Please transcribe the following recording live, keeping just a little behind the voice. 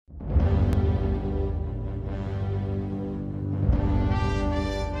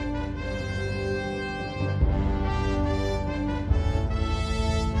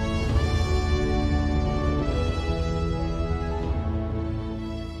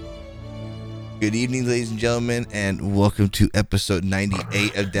Good evening, ladies and gentlemen, and welcome to episode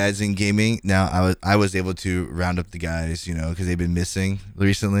 98 of Dads in Gaming. Now, I was able to round up the guys, because they've been missing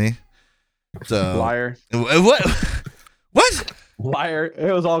recently. So Liar. What? What? Liar.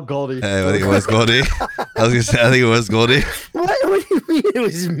 It was all Goldie. I think it was Goldie. I was gonna say, I think it was Goldie. What do you mean it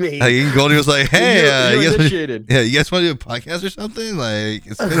was me? I think Goldie was like, "Hey, you you initiated. guys want to do a podcast or something? Like,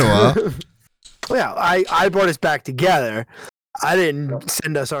 it's been a while." Well, yeah, I brought us back together. I didn't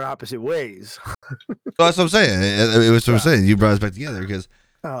send us our opposite ways. So that's what I'm saying. It was what I'm saying. You brought us back together because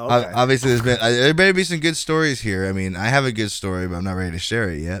Okay. obviously there better be some good stories here. I mean, I have a good story, but I'm not ready to share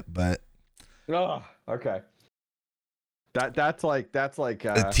it yet. But Oh, okay. That's like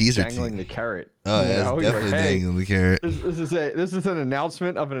a teaser dangling the carrot. Oh, yeah, You know, it's you're definitely like, hey, dangling the carrot. This is an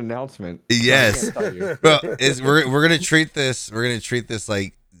announcement of an announcement. Yes. I can't tell you. Bro, we're gonna treat this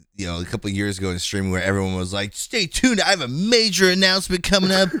like a couple of years ago in streaming where everyone was like, "Stay tuned! I have a major announcement coming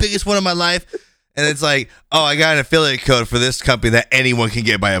up, biggest one of my life." And it's like, "Oh, I got an affiliate code for this company that anyone can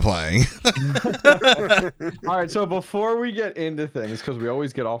get by applying." All right, so before we get into things, because we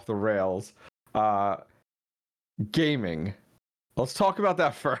always get off the rails, gaming. Let's talk about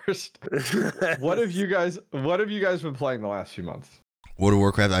that first. What have you guys been playing the last few months? World of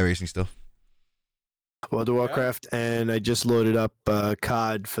Warcraft, iRacing still. World of Warcraft, and I just loaded up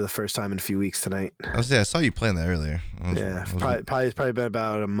COD for the first time in a few weeks tonight. I saw you playing that earlier. It's probably been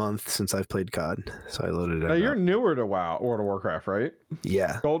about a month since I've played COD, so I loaded it Now up. you're newer to WoW, World of Warcraft, right?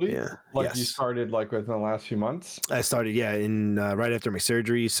 Yeah. Goldie? Yeah. Like you Yes. started like within the last few months? I started, in right after my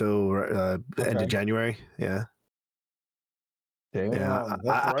surgery, so end Okay. of January. Yeah. Damn, Yeah,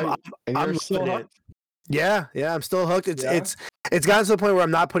 that's right. And I'm you're still loving it. hooked? Yeah, I'm still hooked. Yeah? It's gotten to the point where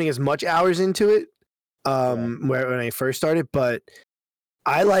I'm not putting as much hours into it. Where when I first started, but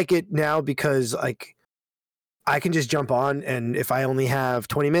I like it now because like I can just jump on, and if I only have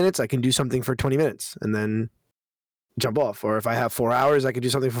 20 minutes, I can do something for 20 minutes and then jump off. Or if I have 4 hours, I can do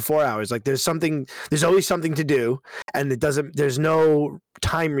something for 4 hours. Like there's always something to do, and there's no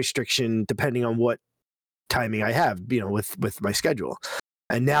time restriction depending on what timing I have, with my schedule.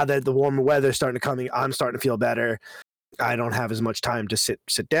 And now that the warmer weather's starting to come, I'm starting to feel better. I don't have as much time to sit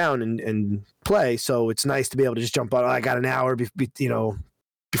down and play, so it's nice to be able to just jump on. I got an hour,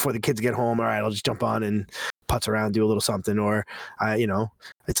 before the kids get home. All right, I'll just jump on and putz around, do a little something. Or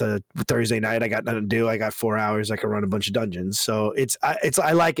it's a Thursday night. I got nothing to do. I got 4 hours. I can run a bunch of dungeons. So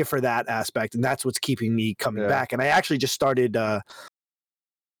I like it for that aspect, and that's what's keeping me coming back. And I actually just started.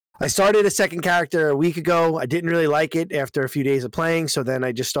 I started a second character a week ago. I didn't really like it after a few days of playing, so then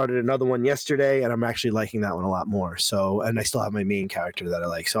I just started another one yesterday, and I'm actually liking that one a lot more. So, and I still have my main character that I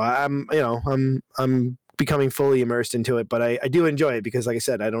like. So I'm becoming fully immersed into it, but I do enjoy it because, like I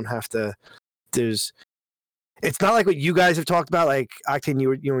said, I don't have to. It's not like what you guys have talked about, like Octane.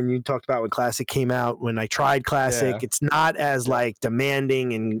 When you talked about when Classic came out, when I tried Classic, it's not as like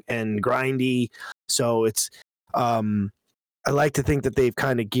demanding and grindy. So it's I like to think that they've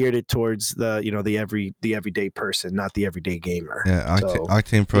kind of geared it towards the everyday person, not the everyday gamer. Yeah,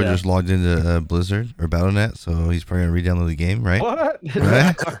 Octane Pro just logged into Blizzard or Battle.net, so he's probably gonna re-download the game, right? What?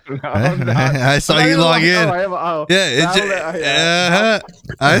 Right? I saw you log in.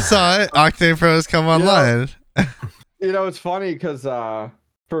 I saw it. Octane Pro has come online. It's funny because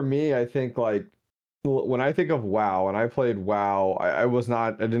for me, I think like when I think of WoW, and I played WoW, I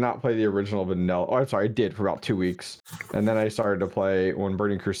did not play the original vanilla. Oh, I'm sorry, I did for about 2 weeks, and then I started to play when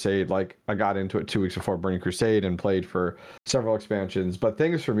Burning Crusade. Like I got into it 2 weeks before Burning Crusade and played for several expansions. But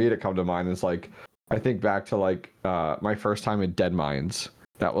things for me that come to mind is like I think back to like my first time in Dead Mines.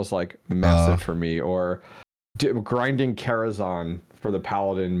 That was like massive for me. Or grinding Karazhan for the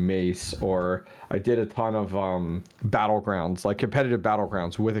Paladin Mace, or I did a ton of battlegrounds, like competitive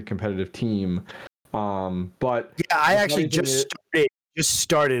battlegrounds with a competitive team. But yeah, I actually just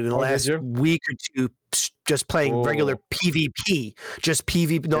started in the last week or two, just playing regular PvP, just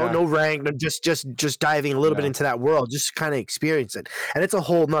PvP, no rank, no, just diving a little bit into that world, just kind of experience it. And it's a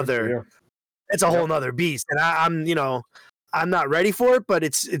whole nother beast. And I'm not ready for it, but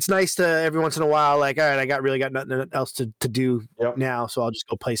it's nice to every once in a while, like, all right, I got nothing else to do now, so I'll just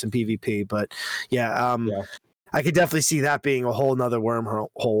go play some PvP. But I could definitely see that being a whole nother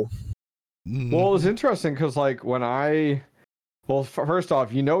wormhole. Well, it was interesting because like first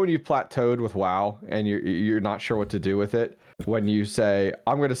off, when you've plateaued with WoW and you're not sure what to do with it, when you say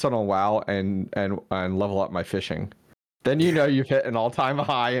I'm going to sit on WoW and level up my fishing, then you've hit an all-time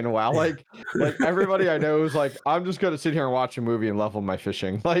high in WoW. Like everybody I know is like, I'm just going to sit here and watch a movie and level my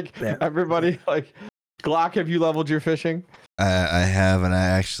fishing. Like everybody, like Glock, have you leveled your fishing? I have, and I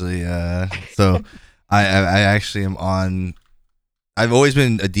actually I actually am on I've always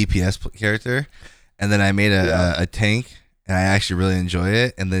been a DPS character, and then I made a tank, and I actually really enjoy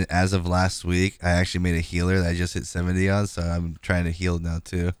it. And then as of last week, I actually made a healer that I just hit 70 on, so I'm trying to heal now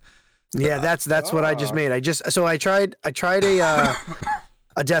too. Yeah, that's what I just made. I tried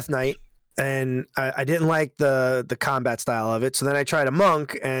a Death Knight, and I didn't like the combat style of it. So then I tried a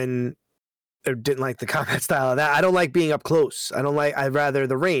monk, and I didn't like the combat style of that. I don't like being up close. I'd rather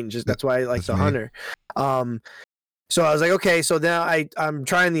the range. That's why I like the hunter. So I was like, okay, so now I'm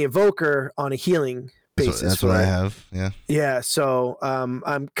trying the evoker on a healing basis. That's what I have. Yeah. Yeah. So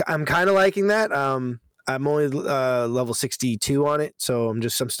I'm kind of liking that. I'm only level 62 on it, so I'm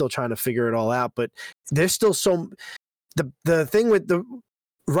still trying to figure it all out. But there's still the thing with the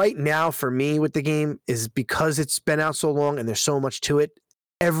right now for me with the game is because it's been out so long and there's so much to it.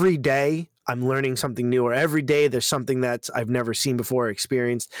 Every day I'm learning something new, or every day there's something that I've never seen before or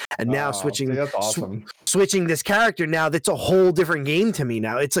experienced. And now that's awesome. Switching this character now, that's a whole different game to me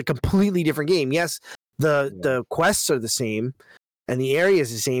now. It's a completely different game. Yes, the quests are the same and the area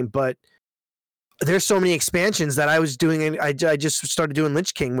is the same, but there's so many expansions that I was doing, and I just started doing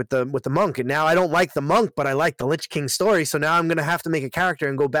Lich King with the monk, and now I don't like the monk, but I like the Lich King story. So now I'm gonna have to make a character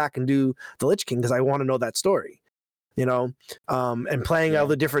and go back and do the Lich King because I want to know that story. And playing all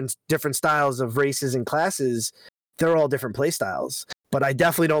the different styles of races and classes, they're all different play styles. But I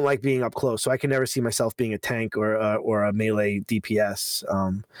definitely don't like being up close, so I can never see myself being a tank or a melee DPS.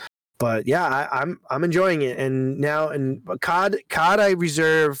 But yeah, I'm enjoying it, and now COD I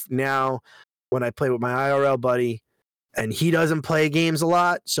reserve now when I play with my IRL buddy, and he doesn't play games a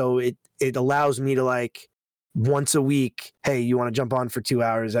lot, so it allows me to, like, once a week, hey, you want to jump on for 2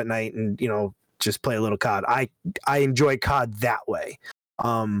 hours at night and just play a little COD. I enjoy COD that way.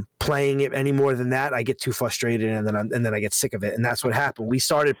 Playing it any more than that, I get too frustrated, and then I get sick of it. And that's what happened. We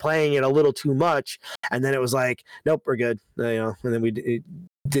started playing it a little too much, and then it was like, nope, we're good. And then we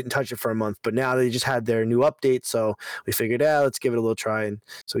didn't touch it for a month. But now they just had their new update, so we figured out, let's give it a little try. And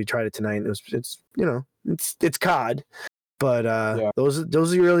so we tried it tonight. And it's COD, but those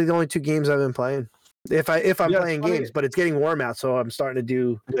are really the only two games I've been playing. If I'm playing games, but it's getting warm out, so I'm starting to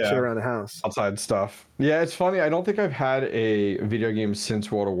do shit around the house. Outside stuff. Yeah, it's funny. I don't think I've had a video game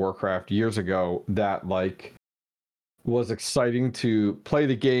since World of Warcraft years ago that was exciting to play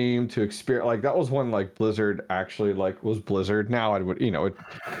the game, to experience. Like, that was when Blizzard actually was Blizzard. Now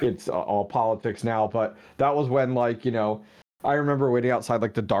it's all politics now, but that was when I remember waiting outside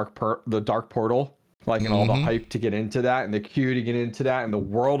the dark portal, and all the hype to get into that, and the queue to get into that, and the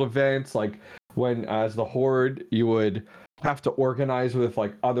world events, when as the Horde you would have to organize with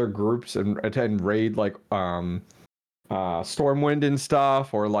other groups and attend raid Stormwind and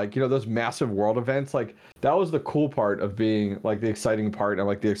stuff, or those massive world events. That was the cool part of being the exciting part,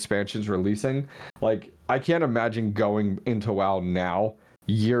 and the expansions releasing. I can't imagine going into WoW now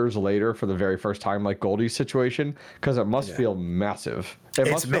years later for the very first time, Goldie's situation, because it must feel massive.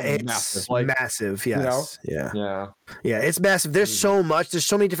 It's massive. Massive, yes. Yeah, it's massive. There's so much. There's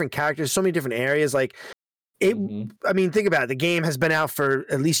so many different characters, so many different areas. I mean, think about it. The game has been out for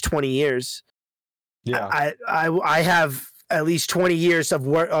at least 20 years. Yeah, I have at least 20 years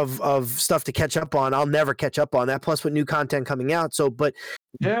of stuff to catch up on. I'll never catch up on that. Plus, with new content coming out. So, but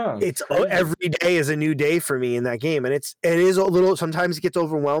yeah, it's every day is a new day for me in that game, and it is a little. Sometimes it gets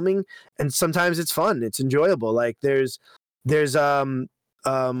overwhelming, and sometimes it's fun. It's enjoyable. There's a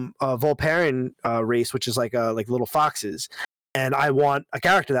Volparian race, which is like little foxes, and I want a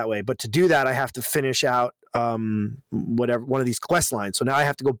character that way. But to do that, I have to finish out whatever one of these quest lines. So now I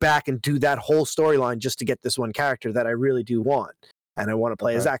have to go back and do that whole storyline just to get this one character that I really do want, and I want to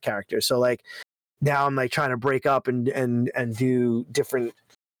play as that character. So now I'm trying to break up and do different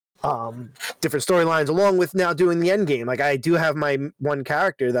storylines along with now doing the end game. I do have my one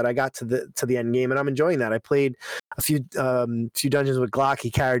character that I got to the end game, and I'm enjoying that. I played a few dungeons with Glock. He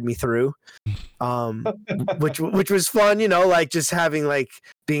carried me through, which was fun, just having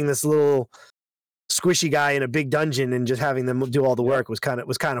being this little squishy guy in a big dungeon and just having them do all the work was kind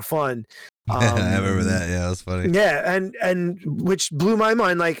of fun. I remember that. Yeah, that was funny. Yeah, and which blew my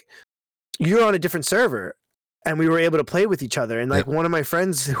mind. You're on a different server, and we were able to play with each other. And one of my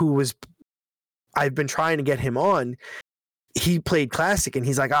friends I've been trying to get him on, he played Classic, and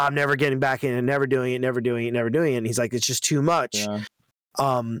he's like, I'm never getting back in and never doing it. And he's like, it's just too much. Yeah.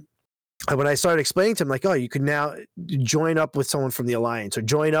 And when I started explaining to him, you could now join up with someone from the Alliance, or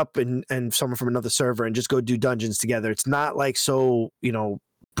join up and someone from another server and just go do dungeons together. It's not so,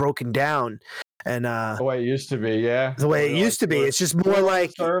 broken down. And The way it used to be, yeah. the way it used to be, it's just more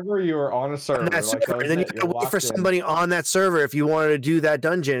like server. You were on a server, on that like server, and then you it. had to You're wait for locked in. somebody on that server if you wanted to do that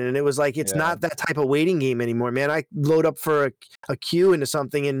dungeon. And it was like it's Yeah. not that type of waiting game anymore, man. I load up for a queue into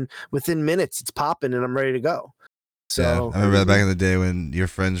something, and within minutes it's popping, and I'm ready to go. So yeah, I remember that back in the day when your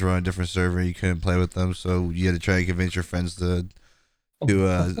friends were on a different server, you couldn't play with them, so you had to try and convince your friends to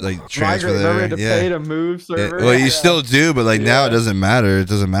like transfer Migrate, remember to there. pay to move server. Well, you still do, but like now it Yeah. doesn't matter. It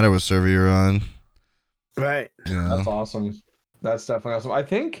doesn't matter what server you're on. right. You know? That's awesome. That's definitely awesome. I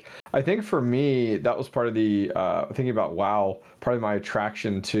think for me, that was part of the thinking about WoW. Part of my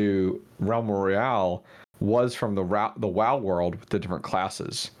attraction to Realm Royale was from the WoW world with the different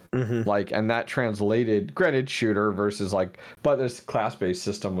classes. Mhm. Like, and that translated, granted, shooter versus like, but this class-based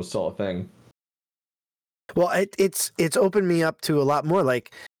system was still a thing. Well, it's opened me up to a lot more.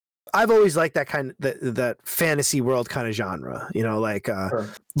 Like I've always liked that kind of that fantasy world kind of genre. You know, like Sure.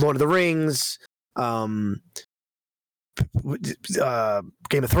 Lord of the Rings, Game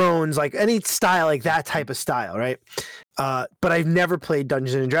of Thrones, like any style, like that type of style, right? But I've never played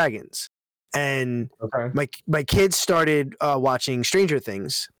Dungeons and Dragons, and Okay. my kids started watching Stranger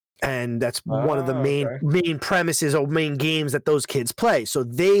Things, and that's one of the main premises or main games that those kids play. So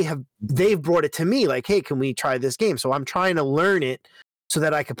they've brought it to me, like, hey, can we try this game? So I'm trying to learn it so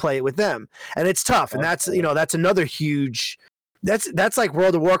that I could play it with them, and it's tough, and that's that's another huge. That's like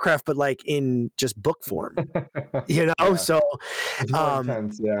World of Warcraft, but like in just book form, you know. Yeah. So, It's more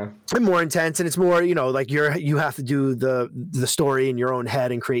intense, yeah. and more intense, and it's more, like you have to do the story in your own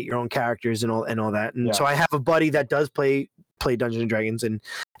head and create your own characters and all that. And so I have a buddy that does play Dungeons and Dragons, and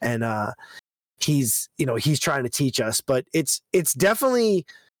he's he's trying to teach us, but it's definitely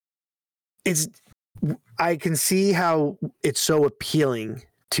I can see how it's so appealing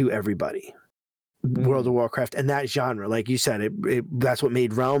to everybody. World of Warcraft and that genre, like you said, that's what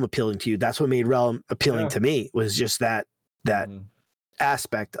made Realm appealing to you. That's what made Realm appealing to me, was just that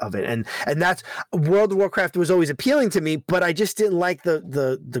aspect of it. And that's World of Warcraft was always appealing to me, but I just didn't like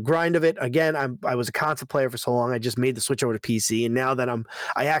the grind of it. Again, I was a console player for so long. I just made the switch over to PC, and now that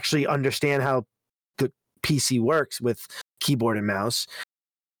I actually understand how the PC works with keyboard and mouse.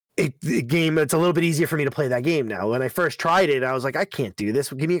 It's a little bit easier for me to play that game now. When I first tried it, I was like, I can't do this.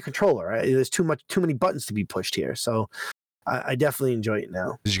 Give me a controller. There's too many buttons to be pushed here. So I definitely enjoy it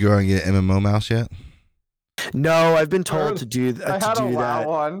now. Did you go and get an MMO mouse yet? No, I've been told to do that. I had a WoW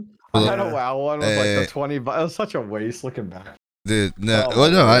one. I had a WoW one with like the 20. It was such a waste looking back. Dude, no,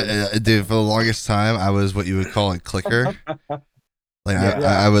 dude, for the longest time, I was what you would call a clicker. Like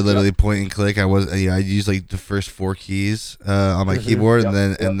I would literally point and click. I'd use like the first 4 keys on my keyboard,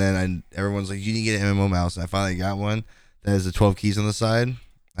 and then everyone's like, you need to get an MMO mouse, and I finally got one that has the 12 keys on the side.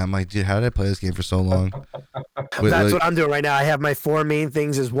 I'm like, dude, how did I play this game for so long? That's what I'm doing right now. I have my 4 main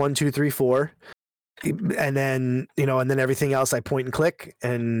things is 1, 2, 3, 4, and then and then everything else I point and click,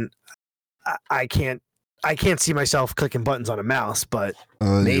 and I can't see myself clicking buttons on a mouse, but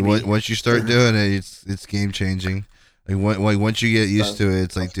maybe once you start doing it, it's game changing. Like once you get used to it,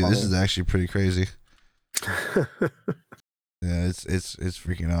 it's like, dude, this is actually pretty crazy. Yeah, it's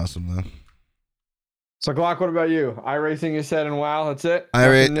freaking awesome though. So Glock, what about you? iRacing, you said, and WoW, that's it?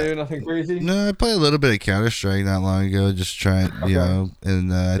 Nothing new, nothing crazy? No, I played a little bit of Counter-Strike not long ago, just trying,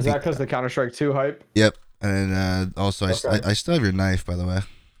 and is that because the Counter-Strike 2 hype? Yep, and also I still have your knife, by the way.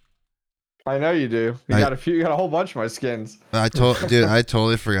 I know you do. You got a whole bunch of my skins. I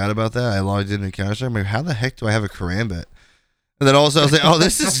totally forgot about that. I logged into Counter-Strike. I'm like, how the heck do I have a Karambit? And then also I was like, oh,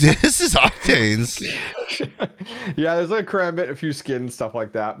 this is Octane's. Yeah, there's like Karambit, a few skins, stuff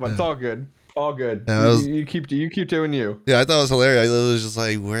like that, but it's all good. All good. Yeah, you keep doing you. Yeah, I thought it was hilarious. I was just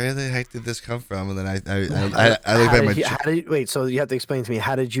like, where the heck did this come from? And then I looked at my. Wait, so you have to explain to me,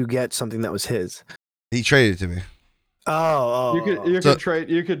 how did you get something that was his? He traded it to me.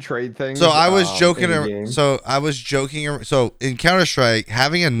 You could trade things. So I was joking. So in Counter-Strike,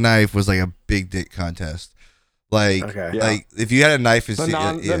 having a knife was like a big dick contest. Like, if you had a knife,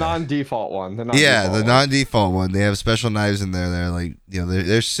 the non-default one. The non-default one. They have special knives in there. They're like,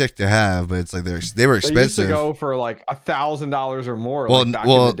 they're sick to have, but it's like they were expensive. They used to go for like $1,000 or more. Back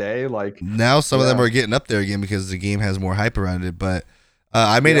in the day, like now some of them are getting up there again because the game has more hype around it. But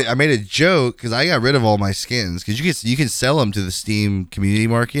I made a joke because I got rid of all my skins because you can sell them to the Steam community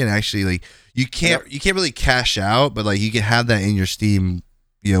market, and actually like you can't really cash out, but like you can have that in your Steam.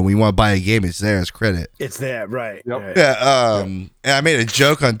 When you want to buy a game, it's there as credit. It's there, right? Yep. Right. Yeah. And I made a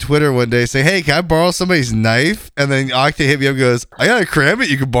joke on Twitter one day saying, "Hey, can I borrow somebody's knife?" And then Octane hit me up and goes, "I got a Karambit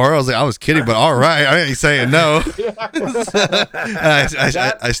you can borrow." I was like, "I was kidding, but all right." I ain't saying no.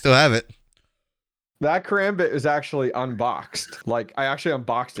 I still have it. That Karambit is actually unboxed. Like I actually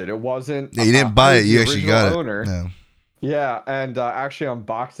unboxed it. It wasn't. Yeah, you didn't buy I it. was You the actually original got owner. it. No. Yeah, and actually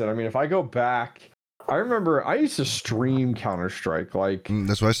unboxed it. I mean, if I go back, I remember I used to stream Counter Strike like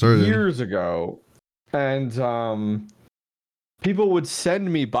That's why I started. years ago, and people would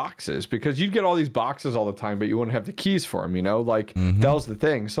send me boxes because you'd get all these boxes all the time, but you wouldn't have the keys for them. You know, like that was the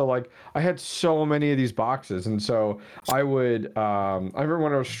thing. So like I had so many of these boxes, and so I would. I remember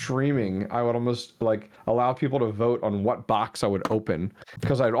when I was streaming, I would almost like allow people to vote on what box I would open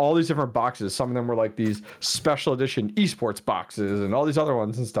because I had all these different boxes. Some of them were like these special edition esports boxes, and all these other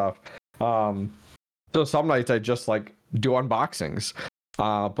ones and stuff. So some nights I just like do unboxings.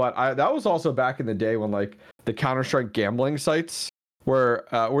 But that was also back in the day when like the Counter-Strike gambling sites were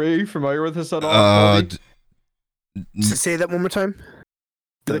you familiar with this at all? Say that one more time.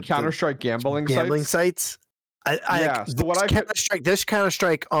 The Counter-Strike gambling sites. So what there's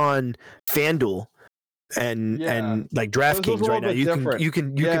Counter-Strike on FanDuel and like DraftKings right now. You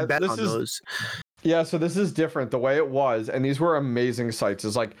can bet on those. Yeah, so this is different the way it was, and these were amazing sites.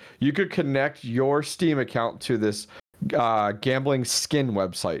 It's like you could connect your Steam account to this gambling skin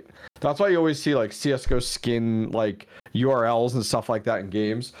website. That's why you always see like CS:GO skin like URLs and stuff like that in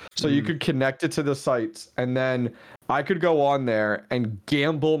games. So you could connect it to the sites, and then I could go on there and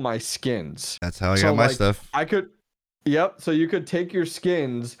gamble my skins. That's how I got my stuff. So you could take your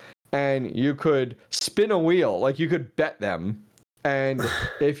skins and you could spin a wheel, like you could bet them. And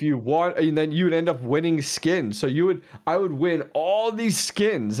if you won, and then you would end up winning skins. So I would win all these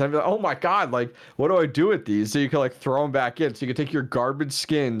skins. I'd be like, oh my god, like what do I do with these? So you could like throw them back in. So you could take your garbage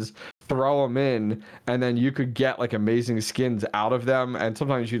skins, throw them in, and then you could get like amazing skins out of them. And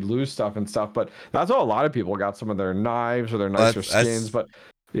sometimes you'd lose stuff and stuff. But that's how a lot of people got some of their knives or their nicer skins. But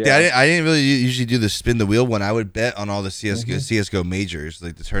yeah, I didn't really usually do the spin the wheel one. I would bet on all the CS:GO majors,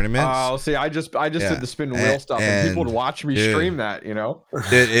 like the tournaments. Oh, see, I just did the spin the wheel stuff, and people would watch me stream that. You know,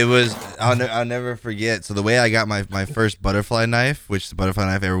 it was I'll never forget. So the way I got my first butterfly knife, which the butterfly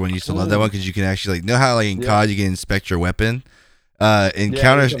knife, everyone used to love that one because you can actually like know how like in COD you can inspect your weapon. In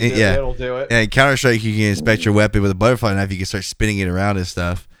Counter Strike you can inspect your weapon with a butterfly knife. You can start spinning it around and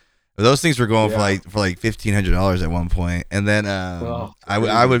stuff. Those things were going for like $1,500 at one point, and then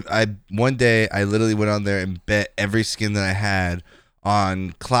one day I literally went on there and bet every skin that I had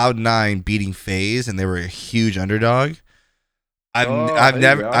on Cloud9 beating FaZe, and they were a huge underdog.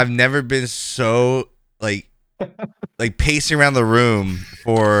 I've never been so like pacing around the room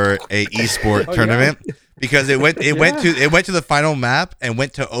for a esport tournament because it went to the final map and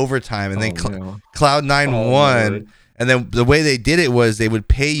went to overtime, and then Cloud9 won. And then the way they did it was they would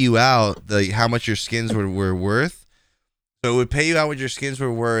pay you out how much your skins were worth. So it would pay you out what your skins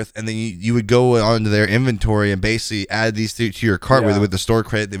were worth, and then you would go onto their inventory and basically add these to your cart with the store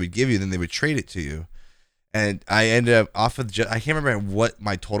credit they would give you. Then they would trade it to you. And I ended up I can't remember what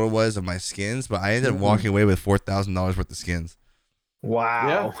my total was of my skins, but I ended up walking away with $4,000 worth of skins.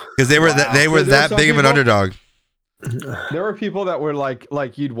 Wow! Because they were that big of an underdog. There were people that were like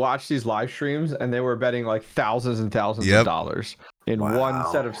you'd watch these live streams and they were betting like thousands and thousands of dollars in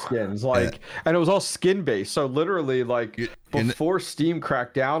one set of skins, and it was all skin based. So literally, like before Steam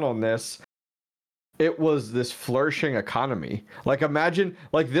cracked down on this, it was this flourishing economy. Like imagine,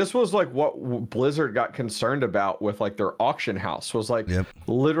 like this was like what Blizzard got concerned about with like their auction house was like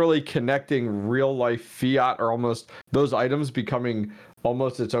literally connecting real life fiat or almost those items becoming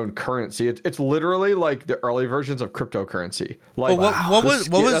almost its own currency. It's literally like the early versions of cryptocurrency. Like what was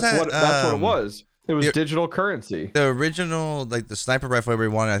that? That's what it was. It was digital currency. The original, like the sniper rifle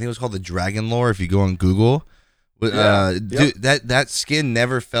everybody wanted, I think it was called the Dragon Lore. If you go on Google, dude, that skin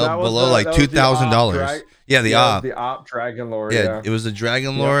never fell below like $2,000. The Op Dragon Lore. Yeah, it was the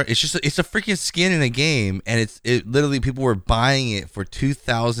Dragon Lore. It's a freaking skin in a game, and it literally people were buying it for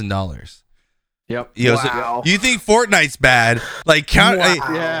 $2,000. Yep. So you think Fortnite's bad? Like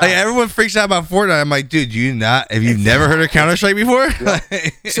everyone freaks out about Fortnite. I'm like, dude, have you never heard of Counter-Strike before?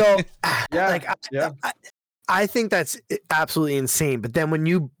 I think that's absolutely insane. But then when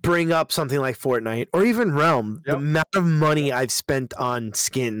you bring up something like Fortnite or even Realm, the amount of money I've spent on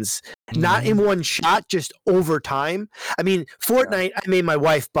skins, not in one shot, just over time. I mean, Fortnite, I made my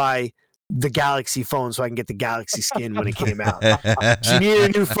wife buy the Galaxy phone so I can get the Galaxy skin when it came out. She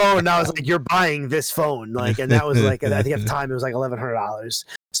needed a new phone, and I was like, "You're buying this phone!" Like, and that was like, I think at the time it was like $1,100.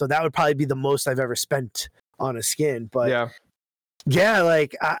 So that would probably be the most I've ever spent on a skin. But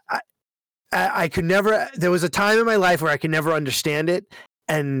like I could never. There was a time in my life where I could never understand it,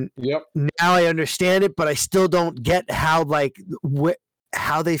 and now I understand it, but I still don't get how like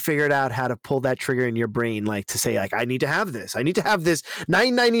how they figured out how to pull that trigger in your brain, like to say, like, I need to have this. I need to have this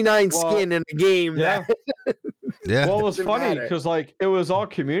 9.99 skin in a game. Yeah. Yeah. Well, it was Doesn't funny matter. because like it was all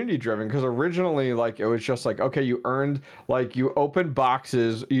community driven. Because originally, like it was just like, okay, you earned, like you opened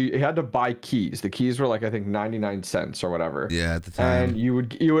boxes, you had to buy keys. The keys were like I think 99 cents or whatever. Yeah, at the time. And you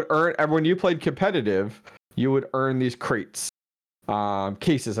would earn, and when you played competitive, you would earn these crates,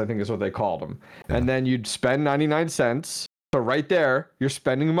 cases I think is what they called them. Yeah. And then you'd spend 99 cents. So right there, you're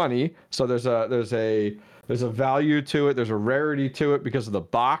spending money. So there's a value to it. There's a rarity to it because of the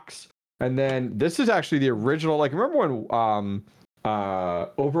box. And then this is actually the original. Like, remember when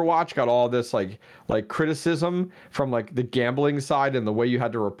Overwatch got all this like criticism from like the gambling side and the way you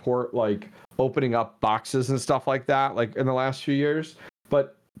had to report like opening up boxes and stuff like that, like in the last few years.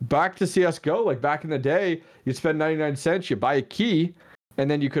 But back to CS:GO, like back in the day, you'd spend 99 cents, you buy a key, and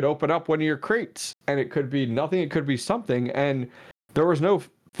then you could open up one of your crates, and it could be nothing, it could be something, and there was no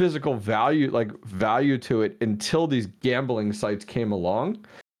physical value to it until these gambling sites came along.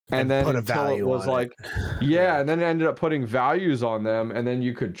 And then put a until value it was on like, yeah, and then it ended up putting values on them, and then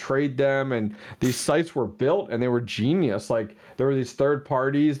you could trade them. And these sites were built, and they were genius. Like there were these third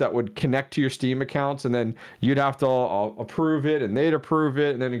parties that would connect to your Steam accounts, and then you'd have to approve it, and they'd approve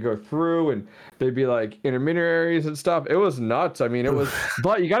it, and then it'd go through, and they'd be like intermediaries and stuff. It was nuts. I mean, it was.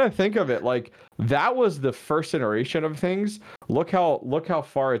 But you got to think of it like that was the first iteration of things. Look how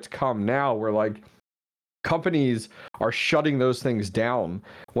far it's come now. Where like companies are shutting those things down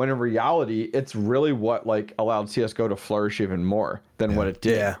when in reality it's really what like allowed CS:GO to flourish even more than what it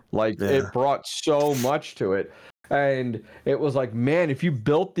did. It brought so much to it, and it was like, man, if you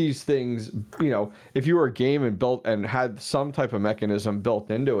built these things, you know, if you were a game and built and had some type of mechanism built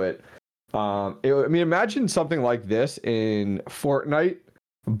into it, I mean, imagine something like this in Fortnite,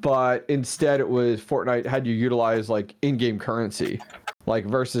 but instead it was Fortnite had you utilize like in-game currency, like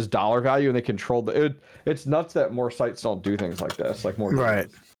versus dollar value, and they controlled it's nuts that more sites don't do things like this, like more. Right.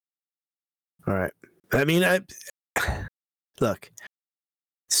 All right. I mean, look,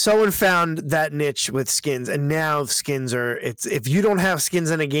 someone found that niche with skins, and now skins are. It's if you don't have skins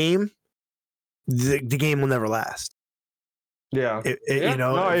in a game, the game will never last. Yeah. You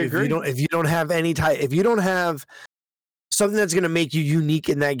know, no, I agree. If you don't have any type, if you don't have something that's going to make you unique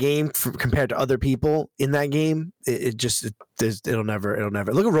in that game compared to other people in that game, it'll never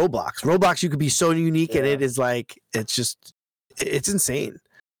look at Roblox. You could be so unique, and it is like it's insane.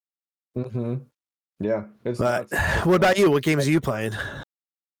 Mm-hmm. Yeah. But what about you? What games are you playing?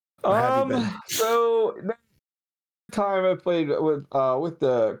 So time I played with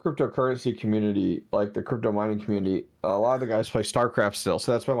the cryptocurrency community, like the crypto mining community, a lot of the guys play StarCraft still,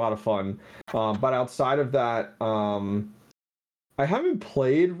 so that's been a lot of fun. But outside of that, I haven't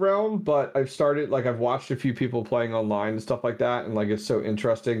played Realm, but I've watched a few people playing online and stuff like that, and like it's so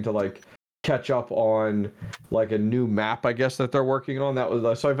interesting to like catch up on like a new map, I guess, that they're working on. That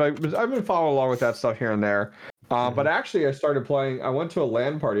was so I've been following along with that stuff here and there. But actually, I started playing. I went to a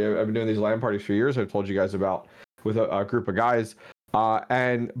LAN party. I've been doing these LAN parties for years. I've told you guys about with a group of guys.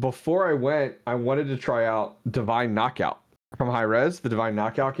 And before I went, I wanted to try out Divine Knockout from Hi-Rez, the Divine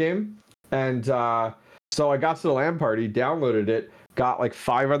Knockout game, and so I got to the LAN party, downloaded it, got like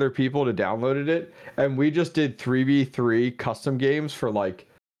 5 other people to download it, and we just did 3v3 custom games for like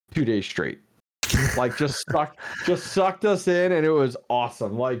 2 days straight. Like just sucked us in, and it was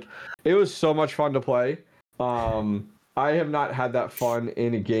awesome. Like it was so much fun to play. I have not had that fun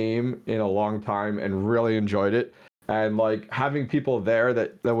in a game in a long time, and really enjoyed it. And like having people there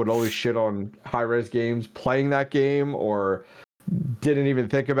that would always shit on Hi-Rez games, playing that game or didn't even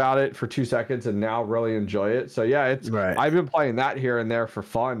think about it for 2 seconds and now really enjoy it. So yeah, it's right. I've been playing that here and there for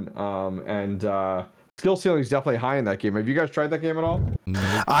fun. And skill ceiling is definitely high in that game. Have you guys tried that game at all?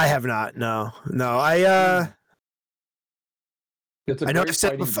 I have not. No. It's a I know I've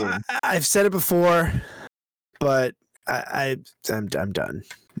said before. I've said it before, but I'm done.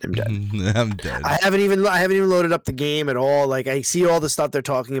 I'm done. I haven't even loaded up the game at all. Like I see all the stuff they're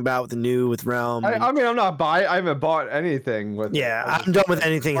talking about with Realm. I mean, I haven't bought anything with. Yeah, I'm done with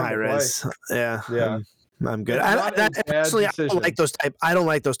anything Hi-Rez. Yeah. I'm good. Actually, I don't like those type. I don't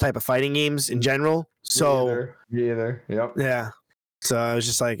like those type of fighting games in general. So me either. Yep. Yeah. So I was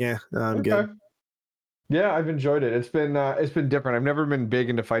just like, I'm good. Yeah, I've enjoyed it. It's been different. I've never been big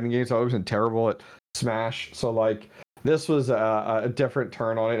into fighting games. I've always been terrible at Smash. So like, this was a different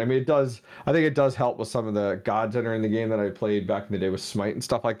turn on it. I mean, I think it does help with some of the gods that are in the game that I played back in the day with Smite and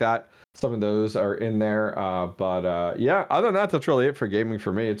stuff like that. Some of those are in there. But yeah, other than that, that's really it for gaming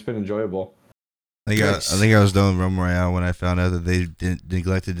for me. It's been enjoyable. I think I was done with Realm Royale when I found out that they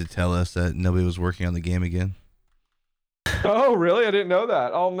neglected to tell us that nobody was working on the game again. Oh, really? I didn't know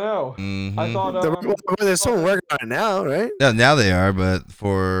that. Oh no. I Mhm. thought There's someone working on it now, right? Yeah, now they are, but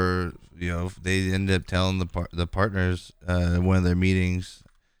for they ended up telling the partners one of their meetings.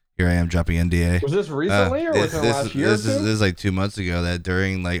 Here I am dropping NDA. was this recently or was it in the last year or This two? is like 2 months ago. That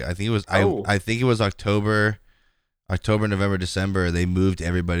during like I think it was Oh. I think it was October, November, December. They moved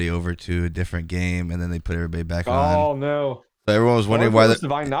everybody over to a different game, and then they put everybody back on. Oh no. So everyone was wondering What why if it was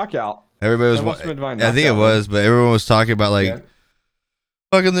Divine Knockout? everybody was. That must have been Divine I think it Knockout, was, but everyone was talking about like. Yeah.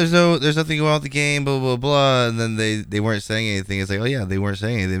 Fucking, there's nothing going on with the game, blah blah blah, and then they weren't saying anything. It's like, oh yeah, they weren't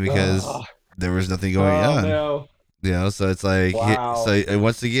saying anything because Ugh. there was nothing going Oh on. no. So it's like, Wow.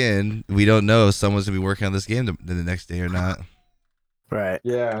 once again, we don't know if someone's gonna be working on this game the next day or not. Right.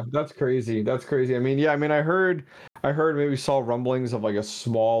 Yeah, that's crazy. That's crazy. I mean, yeah, I mean, I heard maybe saw rumblings of like a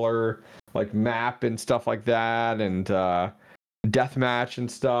smaller like map and stuff like that, and deathmatch and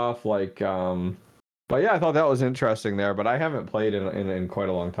stuff like. But yeah, I thought that was interesting there. But I haven't played in quite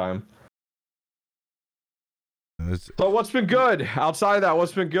a long time. So what's been good outside of that?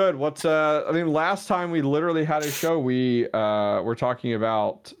 What's been good? I mean, last time we literally had a show, we were talking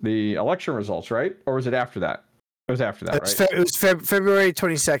about the election results, right? Or was it after that? It was after that, right? It was February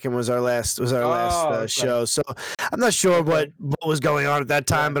 22nd was our last okay. show. So I'm not sure what was going on at that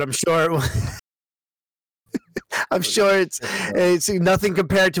time, but I'm sure it was, I'm sure it's nothing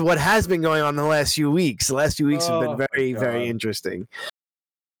compared to what has been going on in the last few weeks. The last few weeks have been very, very interesting.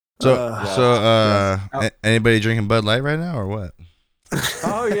 Anybody drinking Bud Light right now or what?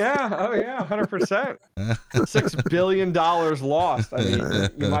 Oh yeah, 100%. $6 billion lost. I mean,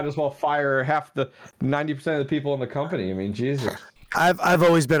 you might as well fire half the 90% of the people in the company. I mean, Jesus. I've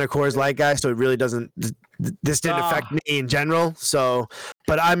always been a Coors Light guy, so it really doesn't. This didn't affect me in general. So,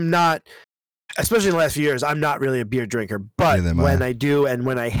 but I'm not, especially in the last few years, I'm not really a beer drinker. But when I do, and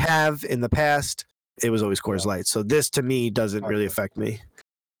when I have in the past, it was always Coors Light. So this to me doesn't really affect me.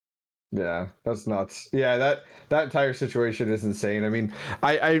 Yeah, that's nuts. Yeah, that entire situation is insane. I mean,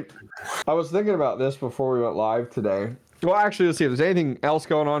 I was thinking about this before we went live today. Well, actually, let's see if there's anything else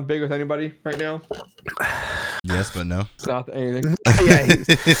going on big with anybody right now. Yes, but no. Not anything. Yeah,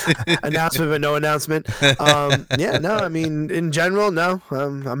 announcement but no announcement. Yeah, no. I mean, in general, no.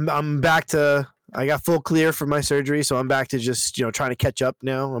 I'm back to. I got full clear from my surgery, so I'm back to just trying to catch up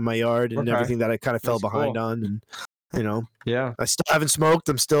now on my yard and everything that I kind of fell behind on, and yeah, I still haven't smoked.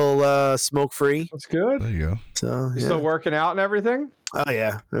 I'm still smoke free. That's good. There you go. So you still working out and everything? Oh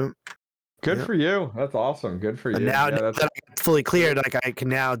yeah. Good for you. That's awesome. Good for you. And now that I'm fully cleared, like I can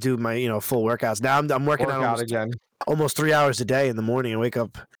now do my full workouts. Now I'm working out almost 3 hours a day in the morning. I wake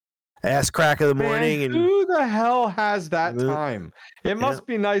up ass crack of the morning. Man, and who the hell has that time? It must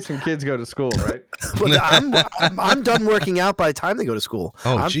be nice when kids go to school, right? Well, I'm done working out by the time they go to school.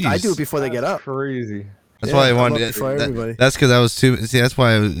 Oh, jeez. I do it before they get up. Crazy. That's why I wanted. That's because I was that's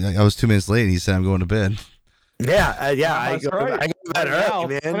why I was 2 minutes late. He said I'm going to bed. Yeah, I go to bed early,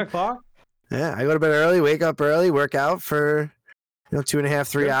 man. 10 o'clock. Yeah, I go to bed early, wake up early, work out for 2.5,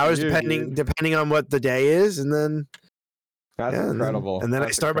 3 hours, depending on what the day is, and then that's incredible. And then I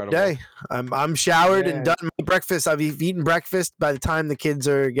start my day. I'm showered and done my breakfast. I've eaten breakfast by the time the kids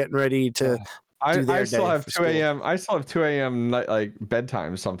are getting ready to. I still have 2 a.m. I still have 2 a.m. like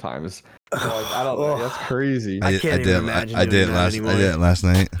bedtime sometimes. So, I don't know. That's crazy. I can't even imagine. I did it last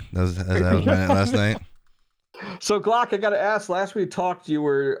night. That was my last night. So Glock, I got to ask. Last we talked, you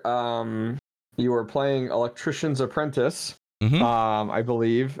were playing Electrician's Apprentice, I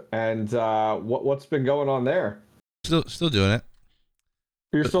believe. And what's been going on there? Still doing it.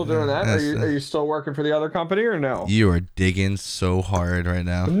 You're still doing that? Are you still working for the other company or no? You are digging so hard right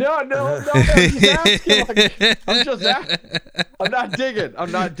now. No. I'm just asking. I'm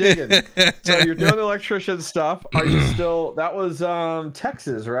not digging. So you're doing the electrician stuff. Are you still? That was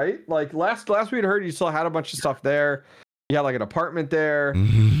Texas, right? Like last we'd heard you still had a bunch of stuff there. You had like an apartment there,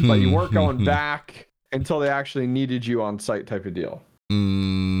 but you weren't going back until they actually needed you on site, type of deal.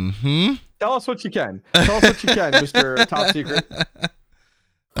 Mm-hmm. Tell us what you can. Mr. Top Secret.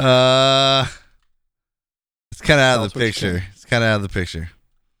 It's kind of out of the picture. It's kind of out of the picture.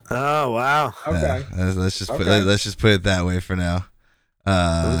 Oh wow. Okay. Yeah, let's just put it that way for now.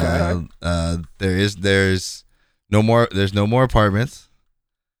 There's no more apartments.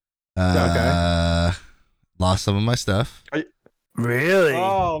 Lost some of my stuff. Really?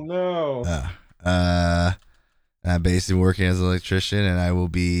 Oh no. I'm basically working as an electrician, and I will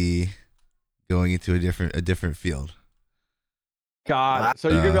be going into a different field. God, so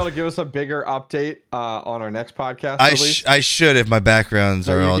you're gonna be able to give us a bigger update on our next podcast. I should if my backgrounds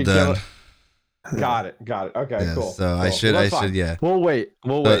are all done. Got it. Okay, Yeah, cool. so cool. I should, That's fine. yeah. We'll wait.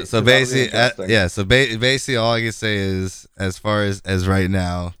 So 'cause that'll be basically, interesting. yeah. So basically, all I can say is, as far as right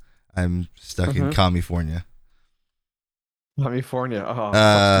now, I'm stuck in California. California. Oh,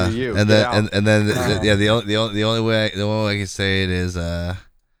 sucks to be you. And Get then out. and then yeah, the only way I can say it is I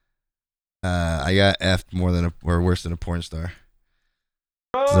got effed more than or worse than a porn star.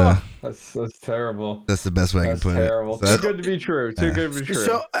 So That's terrible. that's the best way I can put terrible. it. So Too good to be true. Too good to be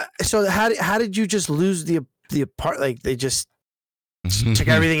true. So how did you just lose the apart? Like they just took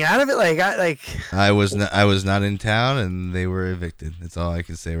everything out of it? I was not in town and they were evicted. That's all I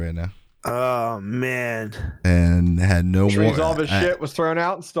can say right now. Oh man! And had no Which means more. all of his shit was thrown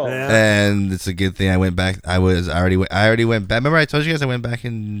out and stolen. Yeah. And it's a good thing I went back. I already went back. Remember I told you guys I went back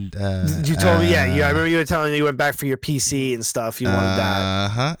and you told me, yeah. I remember you were telling me you went back for your PC and stuff. You wanted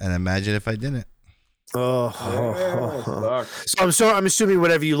that. And imagine if I didn't. So I'm assuming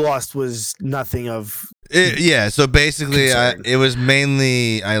whatever you lost was nothing of. Yeah. So basically, concern. it was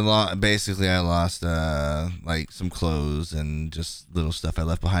mainly I lost like some clothes and just little stuff I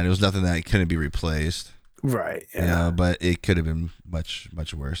left behind. It was nothing that couldn't be replaced. Right. Yeah. You know, but it could have been much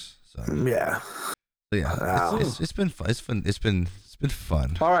worse. So yeah. So yeah, Wow. it's been fun. It's been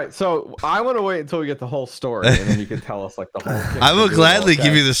fun. All right, so I want to wait until we get the whole story, and then you can tell us like the whole. I will gladly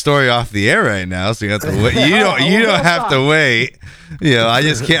give you the story off the air right now, so you have to wait. You don't have to wait. You know, I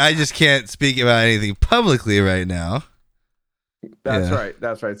just can't speak about anything publicly right now. That's right.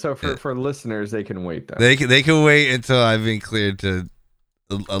 That's right. So for listeners, they can wait. Then they can wait until I've been cleared to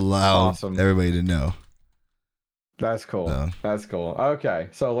allow everybody to know. That's cool. So. That's cool. Okay,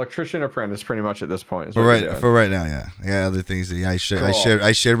 so electrician apprentice, pretty much at this point. For right now, yeah. I got other things that I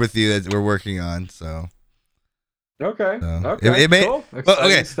shared with you that we're working on. So. Okay. So Okay. It may, cool. well,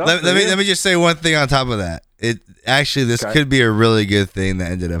 okay. Let me just say one thing on top of that. This could be a really good thing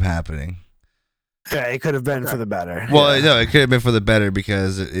that ended up happening. Yeah, it could have been for the better. Well, no, it could have been for the better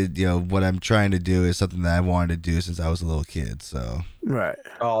because what I'm trying to do is something that I wanted to do since I was a little kid. So. Right.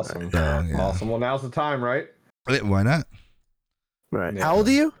 Awesome. So, yeah. Awesome. Well, now's the time, right? Why not? Right. Yeah. How old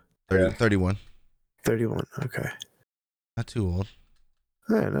are you? 31. 31. Okay. Not too old.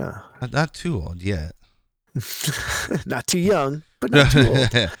 I know. Not too old yet. Not too young, but not too old.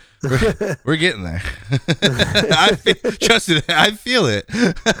 we're getting there. Trust me, I feel it.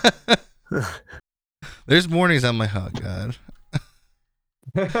 There's mornings I'm like, oh God.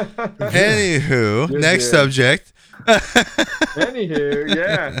 Anywho, next subject. Anywho,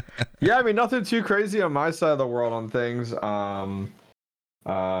 yeah. I mean, nothing too crazy on my side of the world on things. I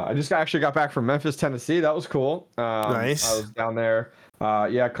just actually got back from Memphis, Tennessee. That was cool. Nice. I was down there.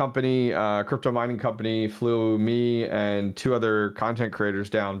 Crypto mining company flew me and 2 other content creators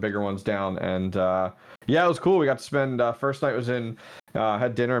down, bigger ones down, and it was cool. We got to spend first night was in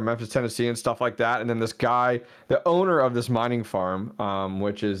had dinner in Memphis, Tennessee, and stuff like that. And then this guy, the owner of this mining farm,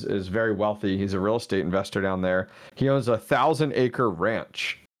 which is very wealthy, he's a real estate investor down there. He owns a 1,000-acre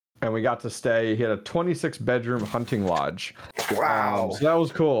ranch, and we got to stay. He had a 26-bedroom hunting lodge. Wow! So that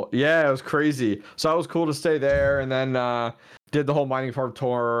was cool. Yeah, it was crazy. So it was cool to stay there, and then did the whole mining farm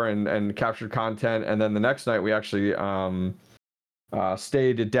tour and captured content. And then the next night we actually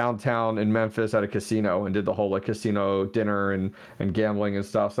stayed downtown in Memphis at a casino and did the whole casino dinner and gambling and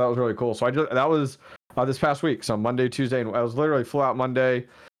stuff. So that was really cool. So that was this past week. So Monday, Tuesday, and I was literally flew out Monday,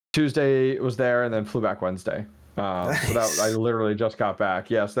 Tuesday was there, and then flew back Wednesday. Nice. So that I literally just got back.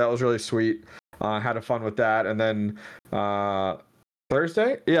 Yes, that was really sweet. Had fun with that, and then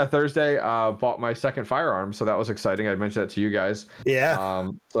Thursday, bought my second firearm, so that was exciting. I mentioned that to you guys. Yeah.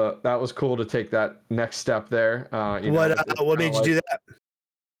 So that was cool to take that next step there. What made you do that?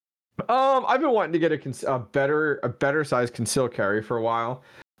 I've been wanting to get a better size concealed carry for a while.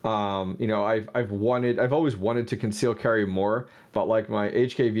 I've always wanted to conceal carry more, but like my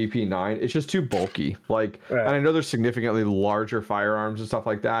HKVP9, it's just too bulky. Right. And I know there's significantly larger firearms and stuff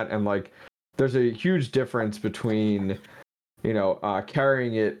like that, and like there's a huge difference between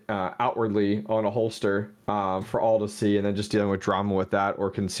carrying it outwardly on a holster for all to see, and then just dealing with drama with that, or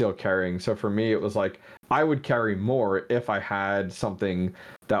concealed carrying. So for me, it was like I would carry more if I had something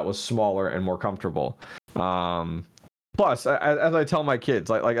that was smaller and more comfortable. Plus, as I tell my kids,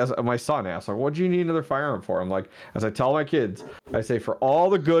 like as my son asks, like, what do you need another firearm for? I'm like, as I tell my kids, I say, for all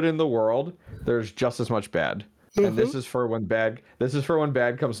the good in the world, there's just as much bad. Mm-hmm. And this is for when bad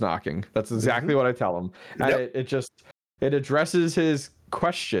comes knocking. That's exactly what I tell him. And it addresses his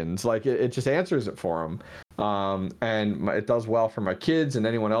questions, like it just answers it for him. And it does well for my kids and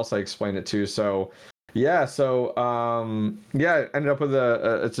anyone else I explain it to. So ended up with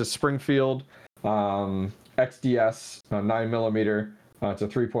it's a Springfield XDS 9mm It's a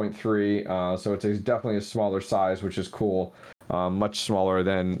 3.3, so it's definitely a smaller size, which is cool. Much smaller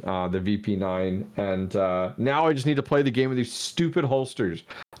than the VP9. And now I just need to play the game with these stupid holsters.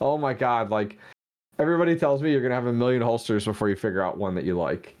 Oh my god! Like everybody tells me, you're gonna have a million holsters before you figure out one that you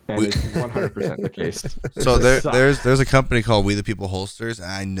like, and it's 100% the case. So there's a company called We the People Holsters,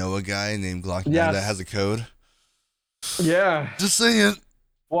 and I know a guy named Glock that has a code. Yeah. Just saying.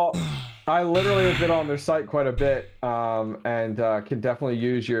 Well, I literally have been on their site quite a bit, and can definitely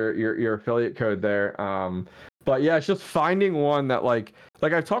use your affiliate code there. But yeah, it's just finding one that like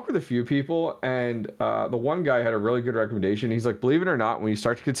I've talked with a few people, and the one guy had a really good recommendation. He's like, believe it or not, when you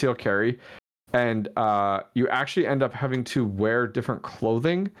start to conceal carry, and you actually end up having to wear different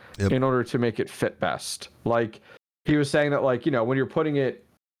clothing in order to make it fit best. Like he was saying that, like, you know, when you're putting it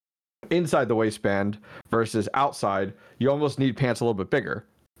inside the waistband versus outside, you almost need pants a little bit bigger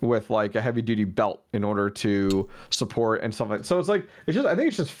with like a heavy duty belt in order to support and stuff like that. So it's like, I think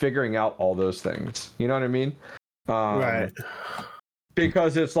it's just figuring out all those things. You know what I mean? Right.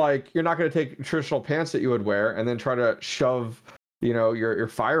 Because it's like, you're not going to take traditional pants that you would wear and then try to shove, you know, your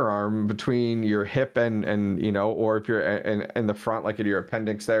firearm between your hip and you know, or if you're in the front, like in your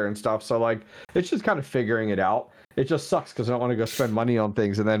appendix there and stuff. So like, it's just kind of figuring it out. It just sucks because I don't want to go spend money on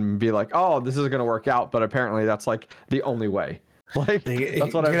things and then be like, oh, this is going to work out. But apparently that's like the only way. Like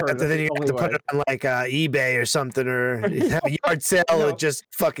that's what I've heard. Then you have to put it on like eBay or something, or have a yard sale with just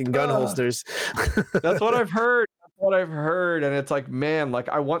fucking gun holsters. That's what I've heard. That's what I've heard. And it's like, man, like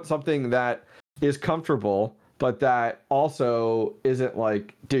I want something that is comfortable, but that also isn't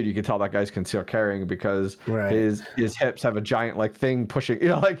like, dude, you can tell that guy's concealed carrying because his hips have a giant like thing pushing, you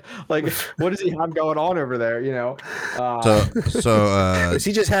know, like what does he have going on over there, you know? So is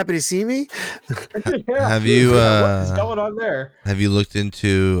he just happy to see me? Yeah. Have you what's going on there? Have you looked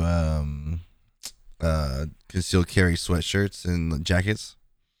into concealed carry sweatshirts and jackets?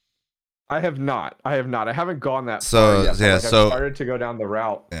 I have not. I haven't gone that far yet. Yeah, I've started to go down the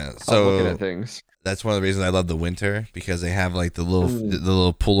route. Yeah. So looking at things. That's one of the reasons I love the winter, because they have like the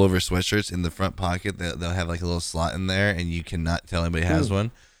little pullover sweatshirts in the front pocket. They'll have like a little slot in there, and you cannot tell anybody has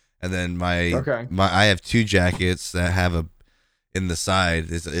one. And then I have two jackets that have in the side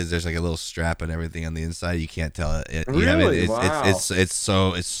there's like a little strap and everything on the inside. You can't tell it. Really? It's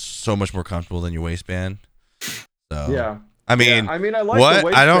so much more comfortable than your waistband. So yeah. I mean, I like what? The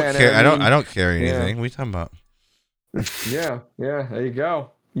waistband. I don't care. I don't carry anything. What are you talking about? Yeah. There you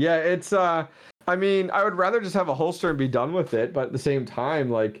go. Yeah, it's I mean, I would rather just have a holster and be done with it, but at the same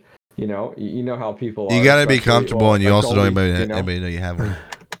time, like, you know how people are. You got to be comfortable, and you also don't anybody know you have one.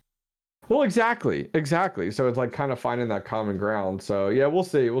 Well, exactly. So it's like kind of finding that common ground. So yeah, we'll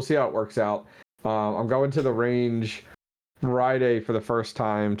see how it works out. I'm going to the range Friday for the first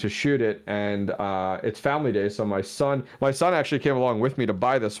time to shoot it, and it's family day. So my son actually came along with me to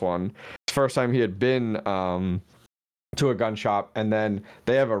buy this one. First time he had been to a gun shop, and then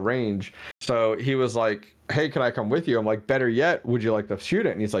they have a range. So he was like, hey, can I come with you? I'm like, better yet, would you like to shoot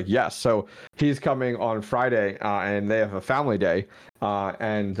it? And he's like, yes. So he's coming on Friday, and they have a family day.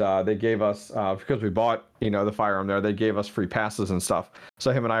 And they gave us, because we bought, the firearm there, they gave us free passes and stuff.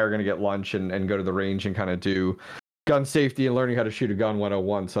 So him and I are going to get lunch and go to the range and kind of do gun safety and learning how to shoot a gun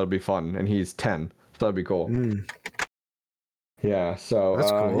 101. So it'll be fun. And he's 10. So that'd be cool. Yeah. So that's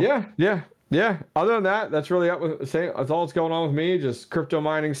cool. Yeah. Other than that, that's really that's all that's going on with me. Just crypto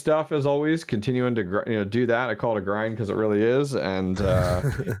mining stuff as always. Continuing to do that. I call it a grind because it really is. And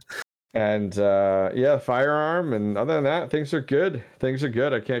firearm. And other than that, things are good.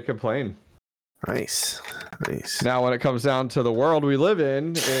 I can't complain. Nice. Now, when it comes down to the world we live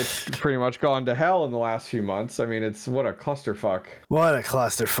in, it's pretty much gone to hell in the last few months. I mean, it's what a clusterfuck. What a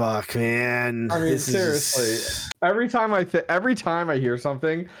clusterfuck, man. I mean, seriously. Every time I hear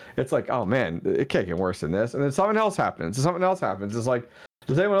something, it's like, oh man, it can't get worse than this. And then something else happens. It's like,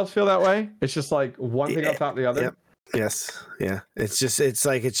 does anyone else feel that way? It's just like one thing on top of the other. Yep. Yes. Yeah. It's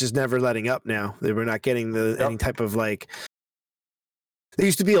just never letting up now. We're not getting any type of like. There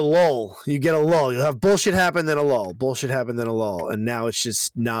used to be a lull. You get a lull. You'll have bullshit happen, then a lull. Bullshit happen, then a lull. And now it's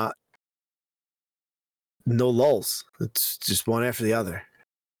just no lulls. It's just one after the other.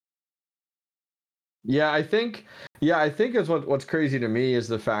 Yeah, I think is what's crazy to me is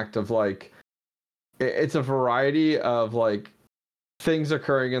the fact of like it's a variety of like things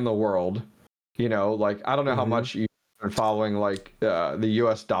occurring in the world. Like I don't know how much you are following like the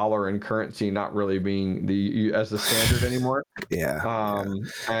US dollar and currency not really being as the standard anymore. Yeah.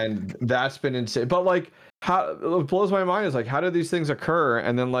 And that's been insane. But like how it blows my mind is like how do these things occur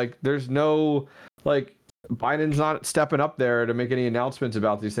and then like there's no like Biden's not stepping up there to make any announcements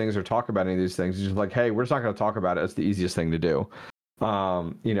about these things or talk about any of these things. He's just like, hey, we're just not going to talk about it. It's the easiest thing to do.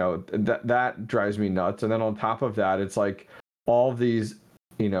 You know, that drives me nuts. And then on top of that, it's like all of these,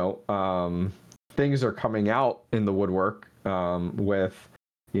 you know, things are coming out in the woodwork, with,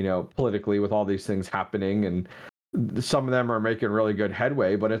 you know, politically, with all these things happening, and some of them are making really good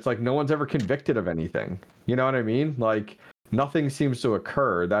headway, but it's like no one's ever convicted of anything. You know what I mean? Like nothing seems to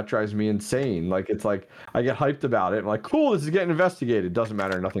occur. That drives me insane. Like it's like I get hyped about it. I'm like, cool, this is getting investigated. Doesn't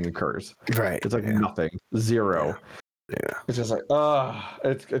matter, nothing occurs. Right. It's like nothing. Zero. Yeah. It's just like,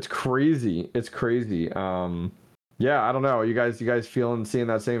 it's crazy. It's crazy. Yeah, I don't know. You guys seeing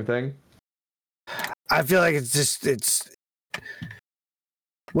that same thing? I feel like it's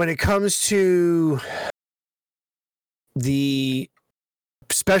when it comes to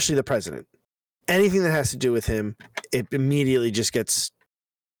especially the president, anything that has to do with him, it immediately just gets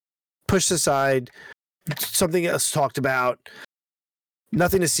pushed aside. Something else talked about.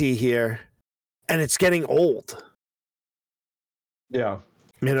 Nothing to see here, and it's getting old. Yeah.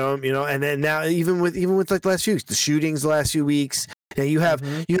 You know, and then now even with like the last few weeks, the shootings the last few weeks, now you have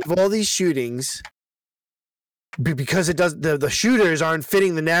all these shootings because it does the shooters aren't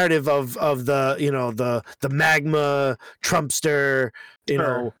fitting the narrative of the, you know, the magma Trumpster, you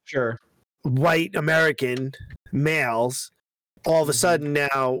know, white American males. All of a sudden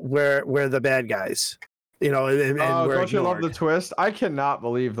now we're the bad guys. You know, and we're don't you love ignored. the twist? I cannot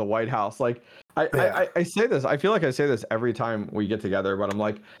believe the White House. Like, I say this. I feel like I say this every time we get together, but I'm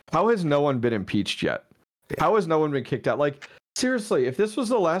like, how has no one been impeached yet? How has no one been kicked out? Like, seriously, if this was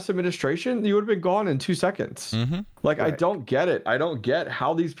the last administration, you would have been gone in 2 seconds. Like, I don't get it. I don't get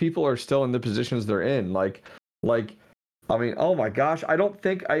how these people are still in the positions they're in. Like, I mean, oh my gosh, I don't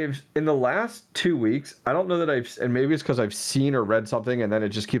think in the last 2 weeks, I don't know that and maybe it's because I've seen or read something and then it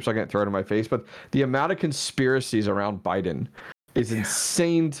just keeps getting thrown in my face, but the amount of conspiracies around Biden is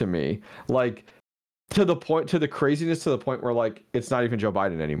insane to me. Like, to the craziness, to the point where, like, it's not even Joe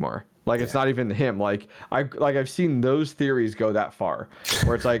Biden anymore. Like, it's not even him. Like, I've seen those theories go that far,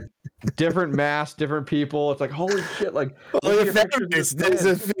 where it's like different masks, different people. It's like, holy shit! Like, we have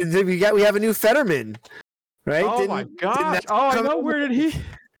a new Fetterman. Right? Oh my gosh! Oh, I know. Where did he?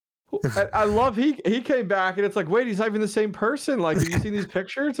 I love he came back, and it's like, wait, he's not even the same person. Like, have you seen these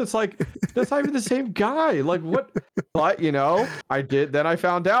pictures? It's like that's not even the same guy. Like, what? But you know, I did. Then I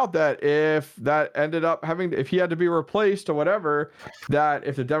found out that if that ended up if he had to be replaced or whatever, that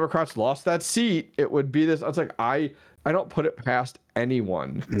if the Democrats lost that seat, it would be this. I was like, I don't put it past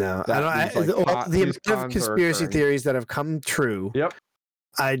anyone. No, I don't. The amount of conspiracy theories that have come true. Yep.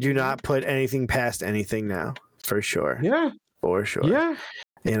 I do not put anything past anything now, for sure. Yeah, for sure. Yeah,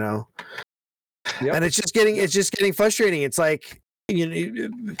 you know, and it's just getting frustrating. It's like, you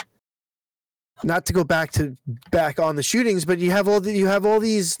know, not to go back on the shootings, but you have all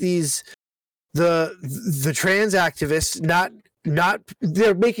these the trans activists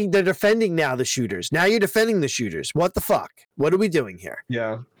they're defending now the shooters. Now you're defending the shooters. What the fuck? What are we doing here?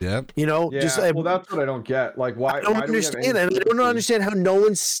 Yeah. Yep. You know, just well, that's what I don't get. Like, why? I don't understand. I don't understand how no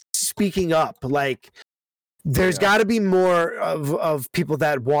one's speaking up. Like, there's got to be more of people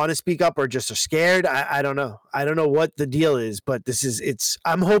that want to speak up or just are scared. I don't know. I don't know what the deal is, but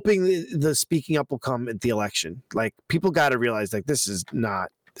I'm hoping the speaking up will come at the election. Like, people got to realize, like, this is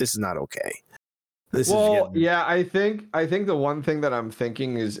not okay. I think the one thing that I'm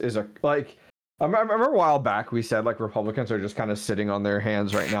thinking is like, I remember a while back we said, like, Republicans are just kind of sitting on their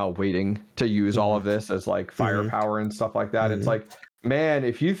hands right now waiting to use all of this as, like, firepower and stuff like that. It's like, man,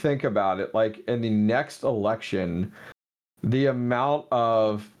 if you think about it, like, in the next election, the amount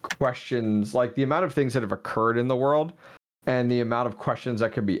of questions, like the amount of things that have occurred in the world and the amount of questions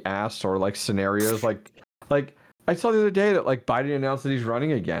that could be asked, or like scenarios, like I saw the other day that, like, Biden announced that he's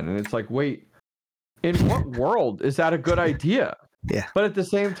running again, and it's like, wait, in what world is that a good idea? Yeah. But at the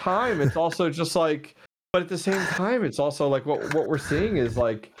same time, it's also just like, what we're seeing is,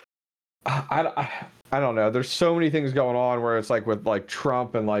 like, I don't know. There's so many things going on where it's like with, like,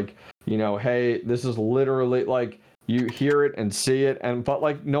 Trump and, like, you know, hey, this is literally, like, you hear it and see it, but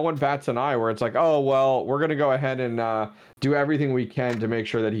like no one bats an eye, where it's like, oh well, we're gonna go ahead and do everything we can to make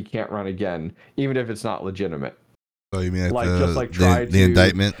sure that he can't run again, even if it's not legitimate. Oh, you mean like the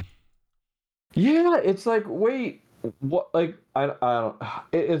indictment? Yeah, it's like, wait, what? Like, I don't.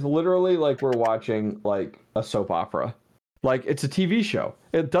 It is literally like we're watching, like, a soap opera. Like, it's a TV show.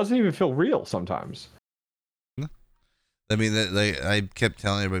 It doesn't even feel real sometimes. I mean, I kept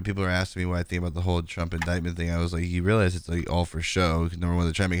telling everybody, people are asking me what I think about the whole Trump indictment thing. I was like, you realize it's, like, all for show. Because number one,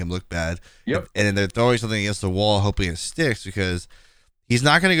 they're trying to make him look bad. Yep. And then they're throwing something against the wall, hoping it sticks, because he's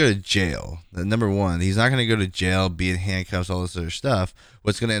not going to go to jail. Number one, he's not going to go to jail, be in handcuffs, all this other stuff.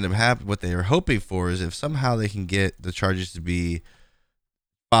 What's going to end up happening, what they are hoping for, is if somehow they can get the charges to be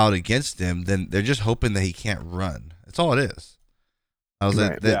filed against him, then they're just hoping that he can't run. That's all it is. I was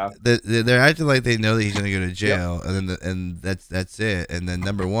like, Right. they're acting like they know that he's going to go to jail, and then and that's it. And then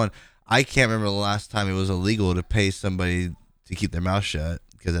number one, I can't remember the last time it was illegal to pay somebody to keep their mouth shut,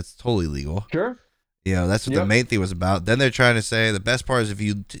 because that's totally legal. Sure. You know, that's what the main thing was about. Then they're trying to say, the best part is if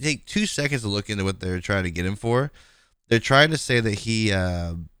you take 2 seconds to look into what they're trying to get him for, they're trying to say that he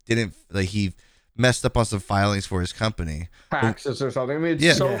he messed up on some filings for his company. Taxes or something. I mean,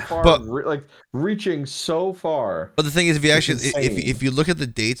 it's so far, like reaching so far. But the thing is, if you actually, if you look at the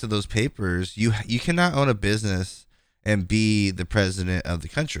dates of those papers, you cannot own a business and be the president of the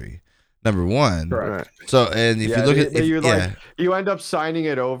country. Number one. Right. So, and if you look at, you end up signing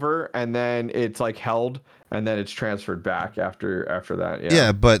it over, and then it's like held, and then it's transferred back after that. Yeah.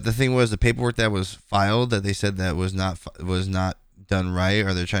 Yeah, but the thing was, the paperwork that was filed that they said that was not done right,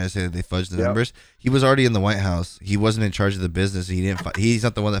 or they're trying to say that they fudged the numbers. He was already in the White House. He wasn't in charge of the business. He's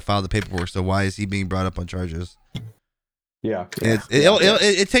not the one that filed the paperwork. So why is he being brought up on charges? Yeah.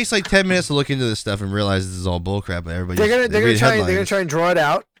 It takes like 10 minutes to look into this stuff and realize this is all bullcrap. But everybody they're gonna try and draw it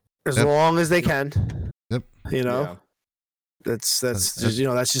out as long as they can. Yep. You know, that's just, you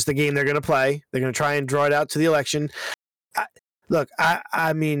know, that's just the game they're gonna play. They're gonna try and draw it out to the election.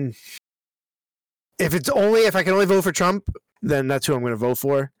 I mean, if I can only vote for Trump, then that's who I'm gonna vote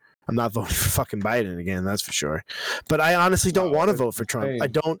for. I'm not voting for fucking Biden again, that's for sure. But I honestly don't want to vote for Trump.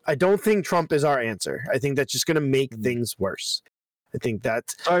 I don't think Trump is our answer. I think that's just gonna make things worse. I think that.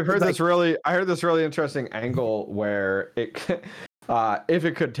 So I've heard this really interesting angle where it. If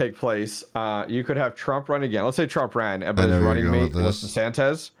it could take place, you could have Trump run again. Let's say Trump ran, but his running mate was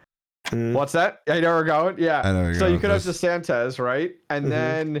DeSantis. What's that? I know we're going. Yeah. So you could have DeSantis, right? And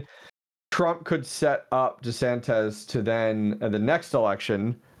then Trump could set up DeSantis to then, in the next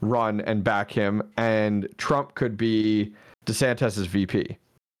election, run and back him, and Trump could be DeSantis's VP.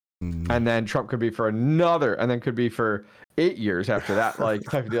 And then Trump could be for another, and then could be for 8 years after that, like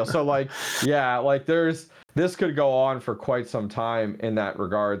type of deal. So like, yeah, like this could go on for quite some time in that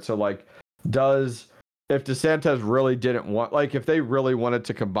regard. So like, if DeSantis really didn't want, like if they really wanted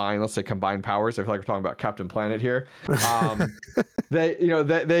to combine, let's say combine powers, I feel like we're talking about Captain Planet here.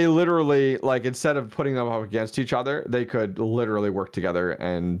 They literally, like, instead of putting them up against each other, they could literally work together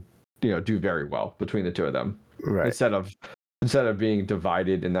and, do very well between the two of them. Right. Instead of being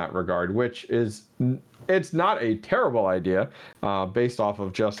divided in that regard, which is, it's not a terrible idea, based off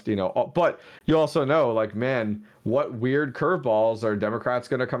of just, but you also know, like, man, what weird curveballs are Democrats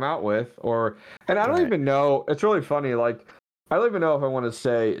going to come out with? And I don't even know, it's really funny, like, I don't even know if I want to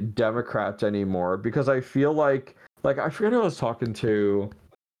say Democrats anymore, because I feel like I forget who I was talking to,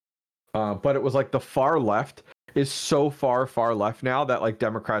 but it was like the far left is so far left now that like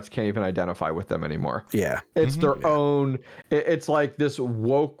Democrats can't even identify with them anymore. Yeah. It's their own, it's like this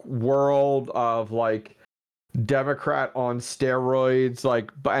woke world of like Democrat on steroids, like,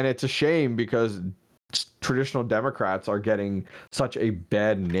 and it's a shame because traditional Democrats are getting such a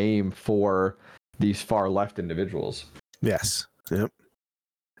bad name for these far left individuals. Yes. Yep.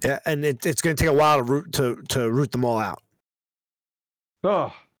 Yeah, and it's going to take a while to root them all out.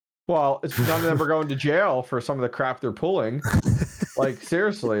 Oh, well, it's none of them are going to jail for some of the crap they're pulling. Like,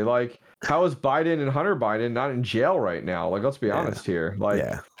 seriously, like, how is Biden and Hunter Biden not in jail right now? Like, let's be honest here. Like,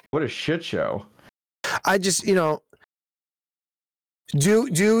 what a shit show. I just, do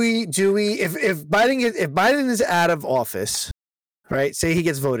we if Biden is out of office, right? Say he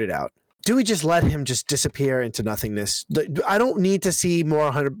gets voted out. Do we just let him just disappear into nothingness? I don't need to see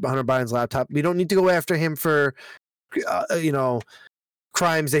more Hunter Biden's laptop. We don't need to go after him for,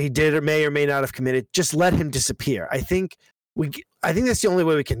 crimes that he did or may not have committed. Just let him disappear. I think that's the only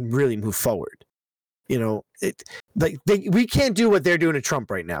way we can really move forward. We can't do what they're doing to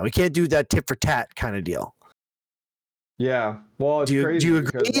Trump right now. We can't do that tit for tat kind of deal. Yeah. Well, do you agree?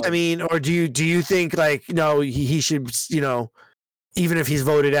 Because, I mean, or do you think like, no, he should, even if he's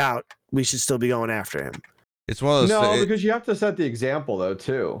voted out, we should still be going after him? It's one of those because you have to set the example though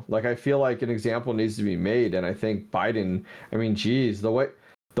too. Like, I feel like an example needs to be made, and I think Biden, I mean, geez, the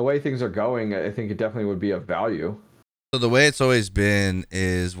way things are going, I think it definitely would be of value. So the way it's always been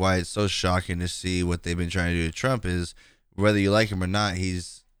is why it's so shocking to see what they've been trying to do to Trump is, whether you like him or not,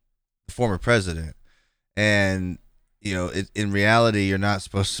 he's the former president. And, in reality, you're not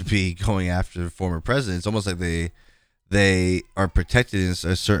supposed to be going after the former president. It's almost like they are protected in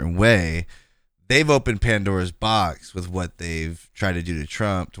a certain way. They've opened Pandora's box with what they've tried to do to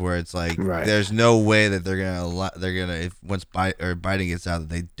Trump, to where it's like, there's no way that they're gonna if once Biden gets out, that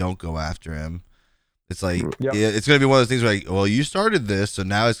they don't go after him. It's like, it's gonna be one of those things where, like, well, you started this, so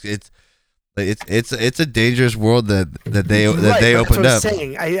now it's Like it's a dangerous world that they Right, they but that's opened what I'm up.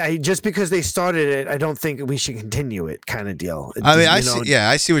 saying. I just because they started it, I don't think we should continue it, kind of deal. I mean, You know,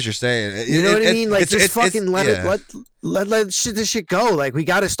 I see what you're saying. You know what I mean? Like, just it's- fucking let yeah. it let this shit go. Like, we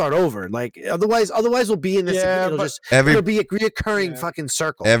got to start over. Like, otherwise we'll be in this. Yeah, it'll but just Every it'll be a reoccurring Yeah. fucking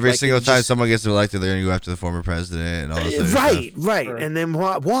circle. every Like, single it time just- someone gets elected, they're gonna go after the former president and all this. other stuff. right, Sure. and then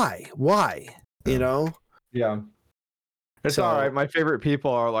why? You know? Yeah. It's So- all right. My favorite people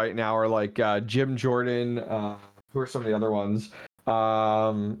are like Jim Jordan. Who are some of the other ones?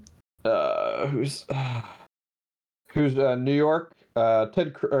 Who's New York?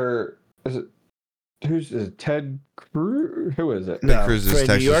 Ted or is it? Is it Ted Cruz? Who is it? No, Cruz is for New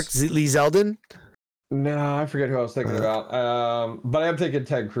Texas. York, Lee Zeldin. No, I forget who I was thinking about. But I'm thinking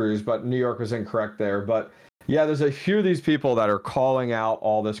Ted Cruz, but New York was incorrect there. But yeah, there's a few of these people that are calling out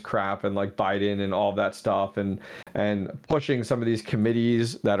all this crap and like Biden and all that stuff and pushing some of these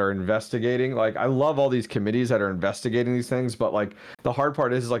committees that are investigating. Like, I love all these committees that are investigating these things, but like the hard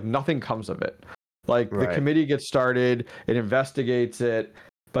part is like nothing comes of it. Like Right. the committee gets started, it investigates it,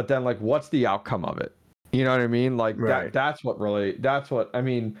 but then like what's the outcome of it? You know what I mean? Like Right. that's what I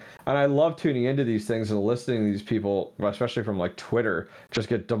mean. And I love tuning into these things and listening to these people, especially from like Twitter, just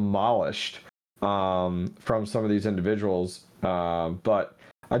get demolished from some of these individuals. But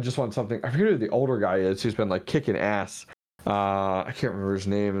I just want something. I forget who the older guy is who's been like kicking ass. I can't remember his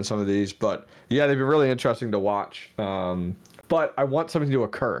name in some of these, but yeah, they've been really interesting to watch. But I want something to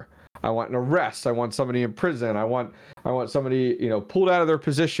occur. I want an arrest. I want somebody in prison. I want somebody, pulled out of their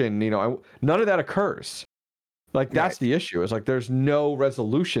position. None of that occurs. Like, that's Right. the issue. It's like there's no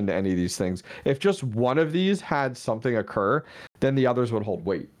resolution to any of these things. If just one of these had something occur, then the others would hold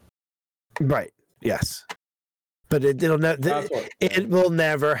weight. Right. Yes. But it'll never. It will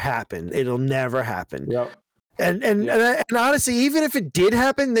never happen. It'll never happen. Yep. And honestly, even if it did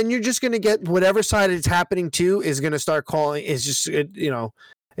happen, then you're just gonna get whatever side it's happening to is gonna start calling. It's just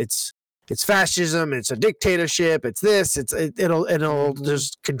it's fascism. It's a dictatorship. It's this. It'll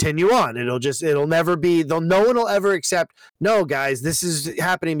just continue on. It'll never be. No one will ever accept. No, guys, this is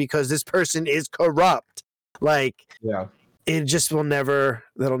happening because this person is corrupt. Like, Yeah. it just will never.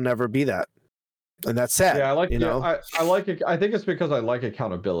 That'll never be that, and that's sad. Yeah, I like you know. I like it. I think it's because I like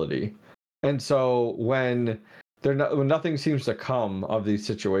accountability, and so when when nothing seems to come of these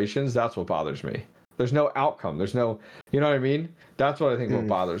situations, that's what bothers me. There's no outcome. There's no, you know what I mean? That's what I think what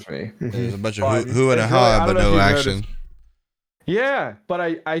bothers me. There's a bunch But of who and a it's really- ha, I but don't know if no you've action. noticed- Yeah, but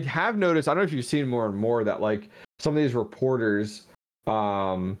I have noticed. I don't know if you've seen more and more that like some of these reporters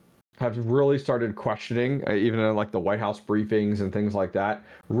have really started questioning, even in like the White House briefings and things like that.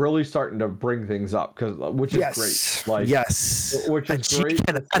 Really starting to bring things up which is great. Like yes, which is and she great to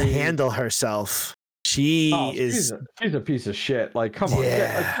cannot see. handle herself. She is. She's a piece of shit. Like, come on,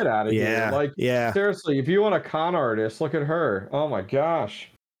 get out of Yeah, here. Like, yeah. seriously, if you want a con artist, look at her. Oh my gosh.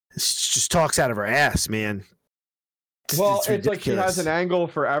 She just talks out of her ass, man. Well, it's like she has ridiculous. an angle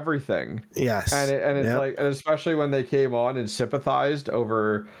for everything, Yes, and it's Yep. like, and especially when they came on and sympathized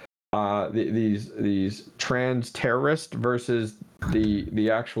over these trans terrorists versus the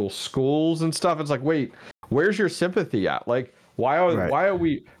actual schools and stuff. It's like, wait, where's your sympathy at? Like, why are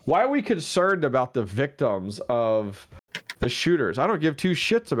we concerned about the victims of the shooters? I don't give two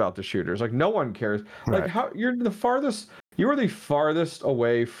shits about the shooters. Like, no one cares. Like, Right. how you are the farthest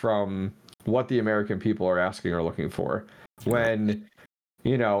away from what the American people are asking or looking for. When,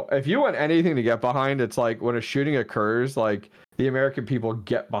 if you want anything to get behind, it's like when a shooting occurs, like the American people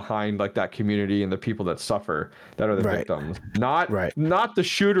get behind like that community and the people that suffer, that are the Right. victims, not Right. not the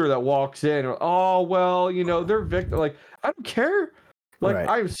shooter that walks in. Oh, well, they're victim. Like, I don't care. Like, Right.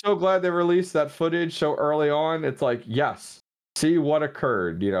 I'm so glad they released that footage so early on. It's like, yes, see what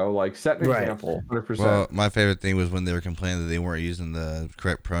occurred. Like, set an Right. example. 100%. Well, my favorite thing was when they were complaining that they weren't using the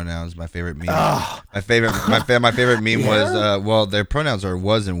correct pronouns. My favorite meme. Oh, My favorite meme was Yeah. well, their pronouns are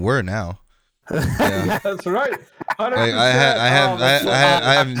was and were now. Yeah. That's right. 100%. Like,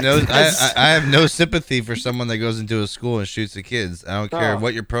 I that's have no sympathy for someone that goes into a school and shoots the kids. I don't care Oh.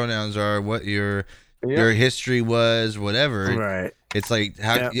 what your pronouns are, what your Yeah. history was, whatever. right. It's like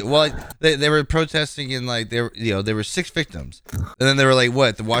how Yeah. well they were protesting and like there were 6 victims, and then they were like,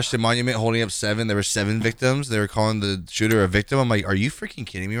 what, the Washington Monument holding up 7? There were 7 victims. They were calling the shooter a victim. I'm like, are you freaking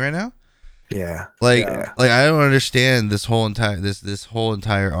kidding me right now? Yeah. Like, Yeah. I don't understand this whole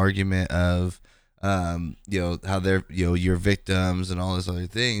entire argument of, how they're, you're victims and all those other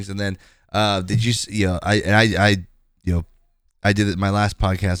things. And then, did you, I did it. My last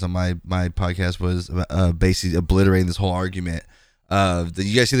podcast on my podcast was basically obliterating this whole argument. Did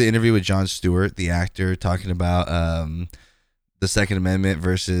you guys see the interview with Jon Stewart, the actor, talking about the Second Amendment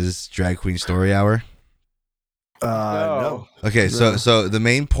versus Drag Queen Story Hour? No. Okay, No. so the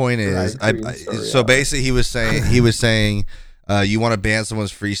main point is, Drag Queen Story so Hour. basically he was saying you want to ban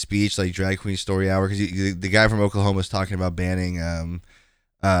someone's free speech like Drag Queen Story Hour, because the guy from Oklahoma was talking about banning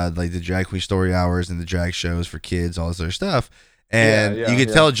like the Drag Queen Story Hours and the drag shows for kids, all this other stuff. And you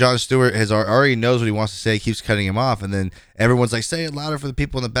can tell Jon Stewart has already knows what he wants to say, keeps cutting him off, and then everyone's like, say it louder for the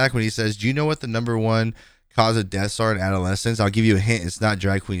people in the back when he says, do you know what the number one cause of deaths are in adolescence? I'll give you a hint. It's not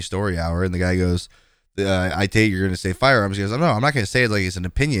Drag Queen Story Hour. And the guy goes, I take you're going to say firearms. He goes, oh, no, I'm not going to say it like it's an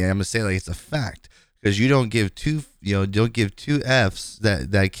opinion. I'm going to say it like it's a fact, because you don't give two F's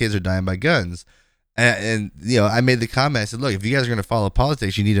that kids are dying by guns. And I made the comment. I said, look, if you guys are going to follow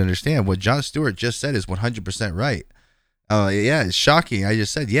politics, you need to understand what Jon Stewart just said is 100% right. Yeah, it's shocking. I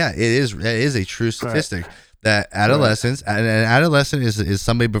just said, yeah, it is a true statistic that adolescents, and an adolescent is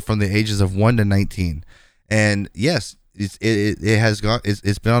somebody from the ages of 1 to 19. And yes, it has gone,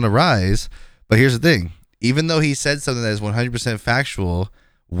 it's been on a rise. But here's the thing: even though he said something that is 100% factual,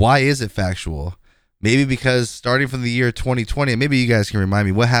 why is it factual? Maybe because starting from the year 2020, and maybe you guys can remind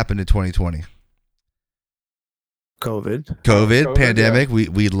me what happened in 2020. COVID, pandemic. Yeah.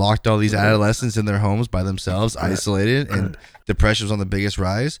 We locked all these adolescents in their homes by themselves, isolated, and depression was on the biggest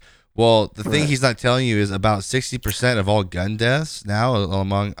rise. Well, the thing he's not telling you is about 60% of all gun deaths now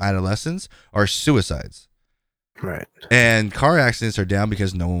among adolescents are suicides. Right. And car accidents are down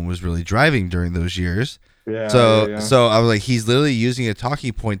because no one was really driving during those years. Yeah. So I was like, he's literally using a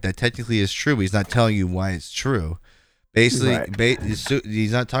talking point that technically is true, but he's not telling you why it's true. Basically,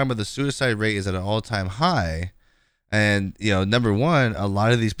 he's not talking about the suicide rate is at an all-time high. And, number one, a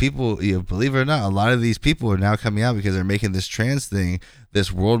lot of these people, believe it or not, a lot of these people are now coming out because they're making this trans thing,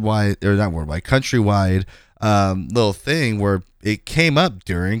 this worldwide, or not worldwide, countrywide little thing where it came up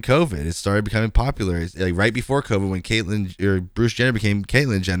during COVID. It started becoming popular. It's like right before COVID, when Bruce Jenner became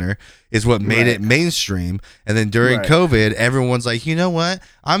Caitlyn Jenner, is what made it mainstream. And then during COVID, everyone's like, you know what?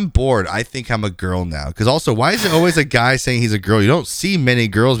 I'm bored. I think I'm a girl now. Because also, why is it always a guy saying he's a girl? You don't see many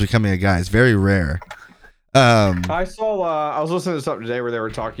girls becoming a guy. It's very rare. I saw. I was listening to something today where they were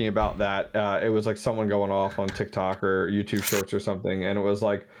talking about that. It was like someone going off on TikTok or YouTube Shorts or something, and it was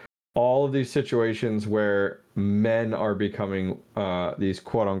like all of these situations where men are becoming these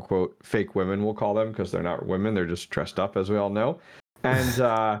quote unquote fake women. We'll call them, because they're not women; they're just dressed up, as we all know.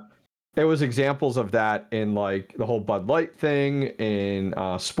 And it was examples of that in like the whole Bud Light thing, in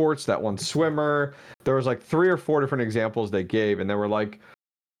sports. That one swimmer. There was like 3 or 4 different examples they gave, and they were like,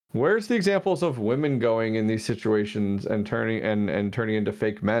 where's the examples of women going in these situations and turning into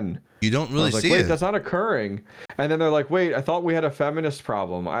fake men? You don't really see wait, it. That's not occurring. And then they're like, wait, I thought we had a feminist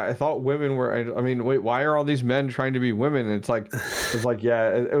problem. I thought women were. I mean, wait, why are all these men trying to be women? And it's like,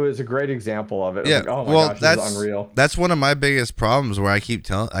 yeah, it was a great example of it. Yeah, like, oh my gosh, this is unreal. That's one of my biggest problems where I keep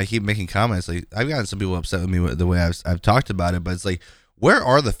making comments. Like, I've gotten some people upset with me with the way I've talked about it, but it's like, where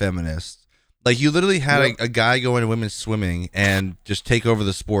are the feminists? Like, you literally had a guy go into women's swimming and just take over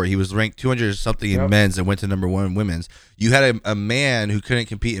the sport. He was ranked 200 something in men's and went to number 1 in women's. You had a man who couldn't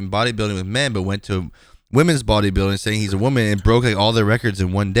compete in bodybuilding with men, but went to women's bodybuilding saying he's a woman and broke like all their records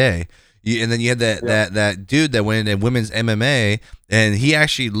in one day. And then you had that dude that went into women's MMA and he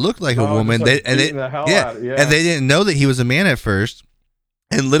actually looked like a woman. And they didn't know that he was a man at first.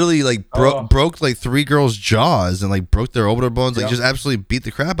 And literally like broke like 3 girls' jaws and like broke their orbital bones, like just absolutely beat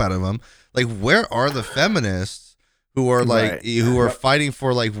the crap out of them. Like, where are the feminists who are like who are fighting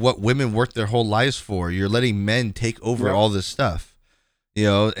for like what women worked their whole lives for? You're letting men take over all this stuff,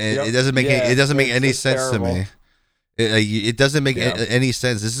 and it doesn't make any sense to me. It doesn't make any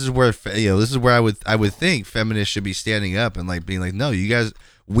sense. This is where I would think feminists should be standing up and like being like, no, you guys.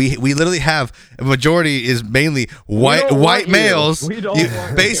 We literally have a majority is mainly white males.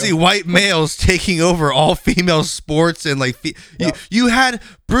 Basically white males taking over all female sports and like you had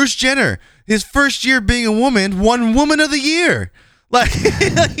Bruce Jenner, his first year being a woman, won Woman of the Year. Like,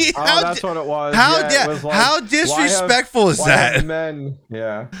 that's what it was. How disrespectful is that? Have men,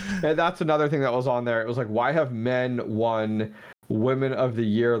 and that's another thing that was on there. It was like, why have men won Women of the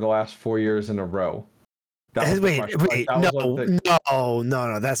Year the last 4 years in a row? Wait,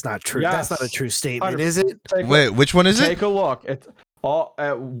 no, that's not true. Yes. That's not a true statement, is it? Which one is it? Take a look. It's all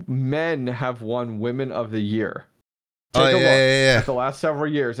men have won Women of the Year. Take a look at the last several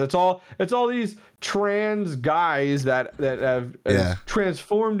years. It's all these trans guys that have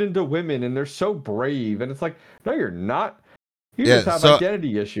transformed into women, and they're so brave. And it's like, no, you're not. You just have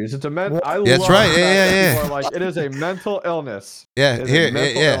identity issues. It's a mental. That's right. Like, it is a mental illness. Yeah,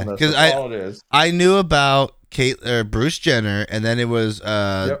 because I knew about Bruce Jenner, and then it was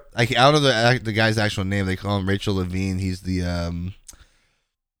I don't know the guy's actual name. They call him Rachel Levine. He's the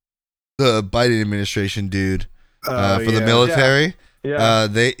Biden administration dude for the military. Yeah.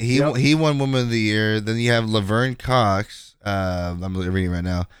 He won Woman of the Year. Then you have Laverne Cox. I'm reading right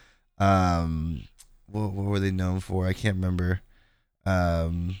now. What were they known for? I can't remember.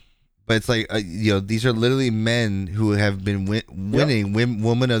 But it's like these are literally men who have been winning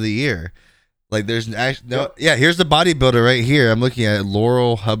Woman of the Year. Like there's actually here's the bodybuilder right here. I'm looking at it,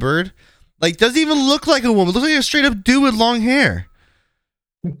 Laurel Hubbard. Like doesn't even look like a woman. Looks like a straight up dude with long hair.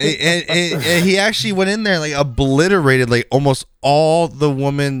 and he actually went in there like obliterated like almost all the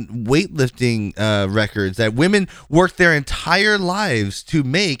woman weightlifting records that women worked their entire lives to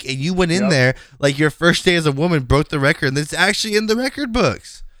make, and you went in there like your first day as a woman broke the record, and it's actually in the record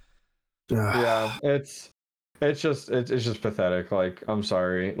books. Yeah, it's just pathetic. Like, I'm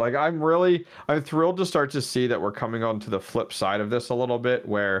sorry. Like, I'm thrilled to start to see that we're coming on to the flip side of this a little bit,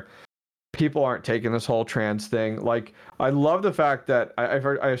 where people aren't taking this whole trans thing. Like, I love the fact that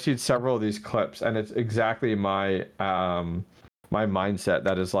I've seen several of these clips, and it's exactly my my mindset.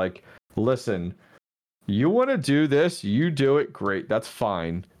 That is like, listen, you want to do this, you do it, great, that's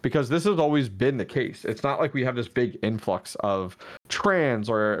fine, because this has always been the case. It's not like we have this big influx of trans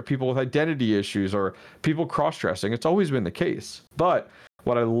or people with identity issues or people cross-dressing. It's always been the case. But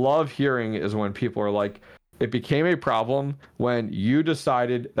what I love hearing is when people are like, it became a problem when you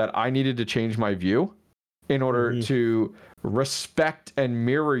decided that I needed to change my view in order to respect and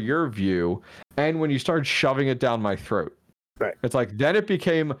mirror your view, and when you started shoving it down my throat. Right. It's like then it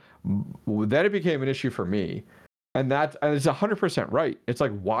became an issue for me, and it's 100% right. It's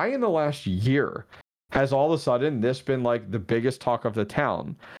like, why in the last year has all of a sudden this been like the biggest talk of the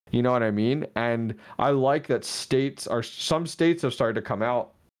town? You know what I mean? And I like that some states have started to come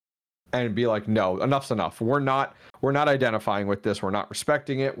out and be like, no, enough's enough. We're not identifying with this. We're not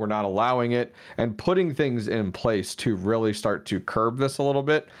respecting it. We're not allowing it, and putting things in place to really start to curb this a little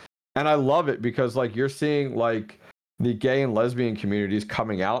bit. And I love it because like you're seeing like the gay and lesbian communities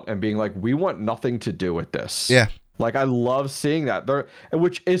coming out and being like, we want nothing to do with this. Yeah. Like, I love seeing that there,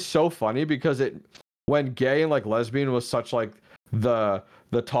 which is so funny because when gay and like lesbian was such like the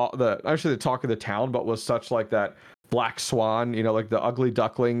talk of the town, but was such like that black swan, like the ugly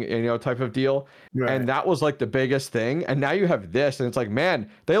duckling, type of deal. Right. And that was like the biggest thing. And now you have this, and it's like, man,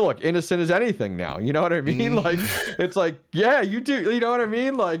 they look innocent as anything now. You know what I mean? Like, it's like, yeah, you do. You know what I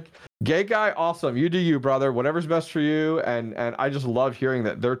mean? Like, gay guy, awesome. You do you, brother. Whatever's best for you. And I just love hearing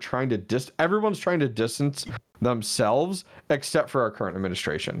that they're trying to everyone's trying to distance themselves except for our current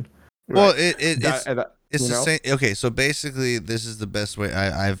administration. Well, right? It's the same. Okay, so basically, this is the best way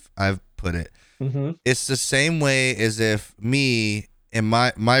I've put it. Mm-hmm. It's the same way as if me and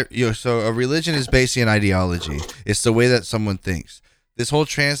my so a religion is basically an ideology. It's the way that someone thinks. This whole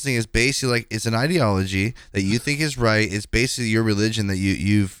trans thing is basically like, it's an ideology that you think is right. It's basically your religion that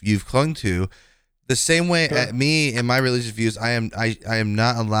you've clung to. The same way at me and my religious views, I am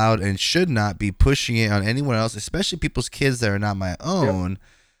not allowed and should not be pushing it on anyone else, especially people's kids that are not my own. Yep.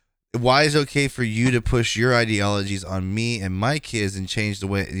 Why is it okay for you to push your ideologies on me and my kids and change the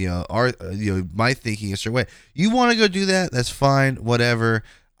way my thinking a certain way? You want to go do that? That's fine. Whatever.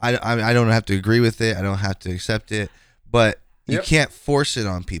 I don't have to agree with it. I don't have to accept it. But you can't force it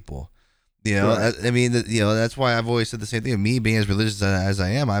on people. Right. I mean, that's why I've always said the same thing. Me being as religious as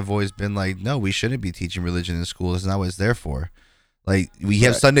I am, I've always been like, no, we shouldn't be teaching religion in school. It's not what it's there for. Like, we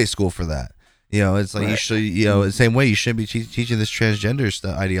have Sunday school for that. It's like, you should, the same way you shouldn't be teaching this transgender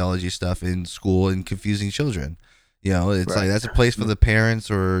ideology stuff in school and confusing children. It's like, that's a place for the parents,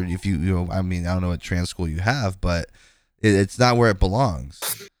 or if I mean, I don't know what trans school you have, but it's not where it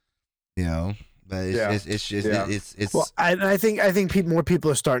belongs. But it's just Well, I think more people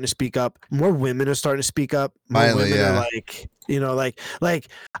are starting to speak up. More women are starting to speak up. More finally, women are like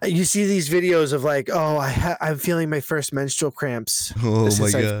you see these videos of like, oh, I'm feeling my first menstrual cramps. Oh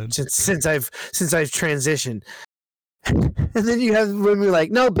my god! Since I've transitioned, and then you have women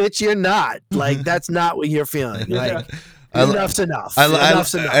like, no, bitch, you're not. Like, that's not what you're feeling. Like, enough's enough.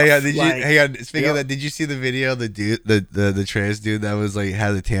 Enough's enough. Hang on. Speaking of that, did you see the video? The dude, the trans dude that was like,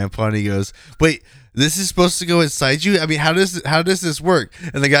 had a tampon. He goes, wait, this is supposed to go inside you? I mean, how does this work?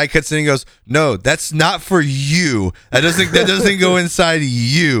 And the guy cuts in and goes, no, that's not for you. That doesn't go inside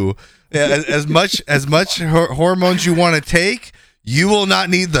you. Yeah, as much hormones you want to take, you will not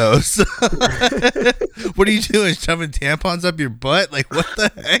need those. What are you doing? Shoving tampons up your butt? Like, what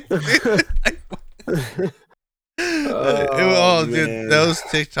the heck? Dude, those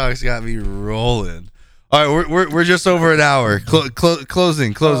TikToks got me rolling. All right, we're just over an hour.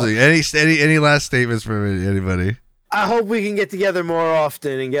 Closing. Any last statements from anybody? I hope we can get together more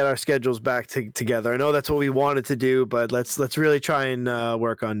often and get our schedules back together. I know that's what we wanted to do, but let's really try and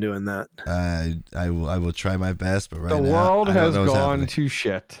work on doing that. I will try my best, but The now, world I don't has know what's gone happening. to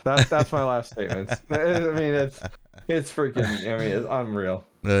shit. That's my last statement. I mean, it's freaking. I mean, it's unreal.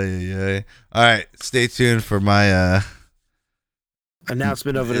 All right, stay tuned for my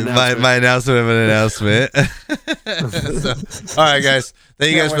Announcement of an announcement. my announcement of an announcement. So, all right, guys.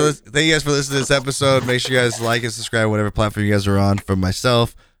 Thank you guys for listening to this episode. Make sure you guys like and subscribe, whatever platform you guys are on. From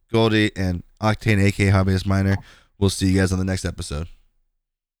myself, Goldie, and Octane, aka Hobbyist Miner. We'll see you guys on the next episode.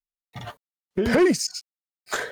 Peace.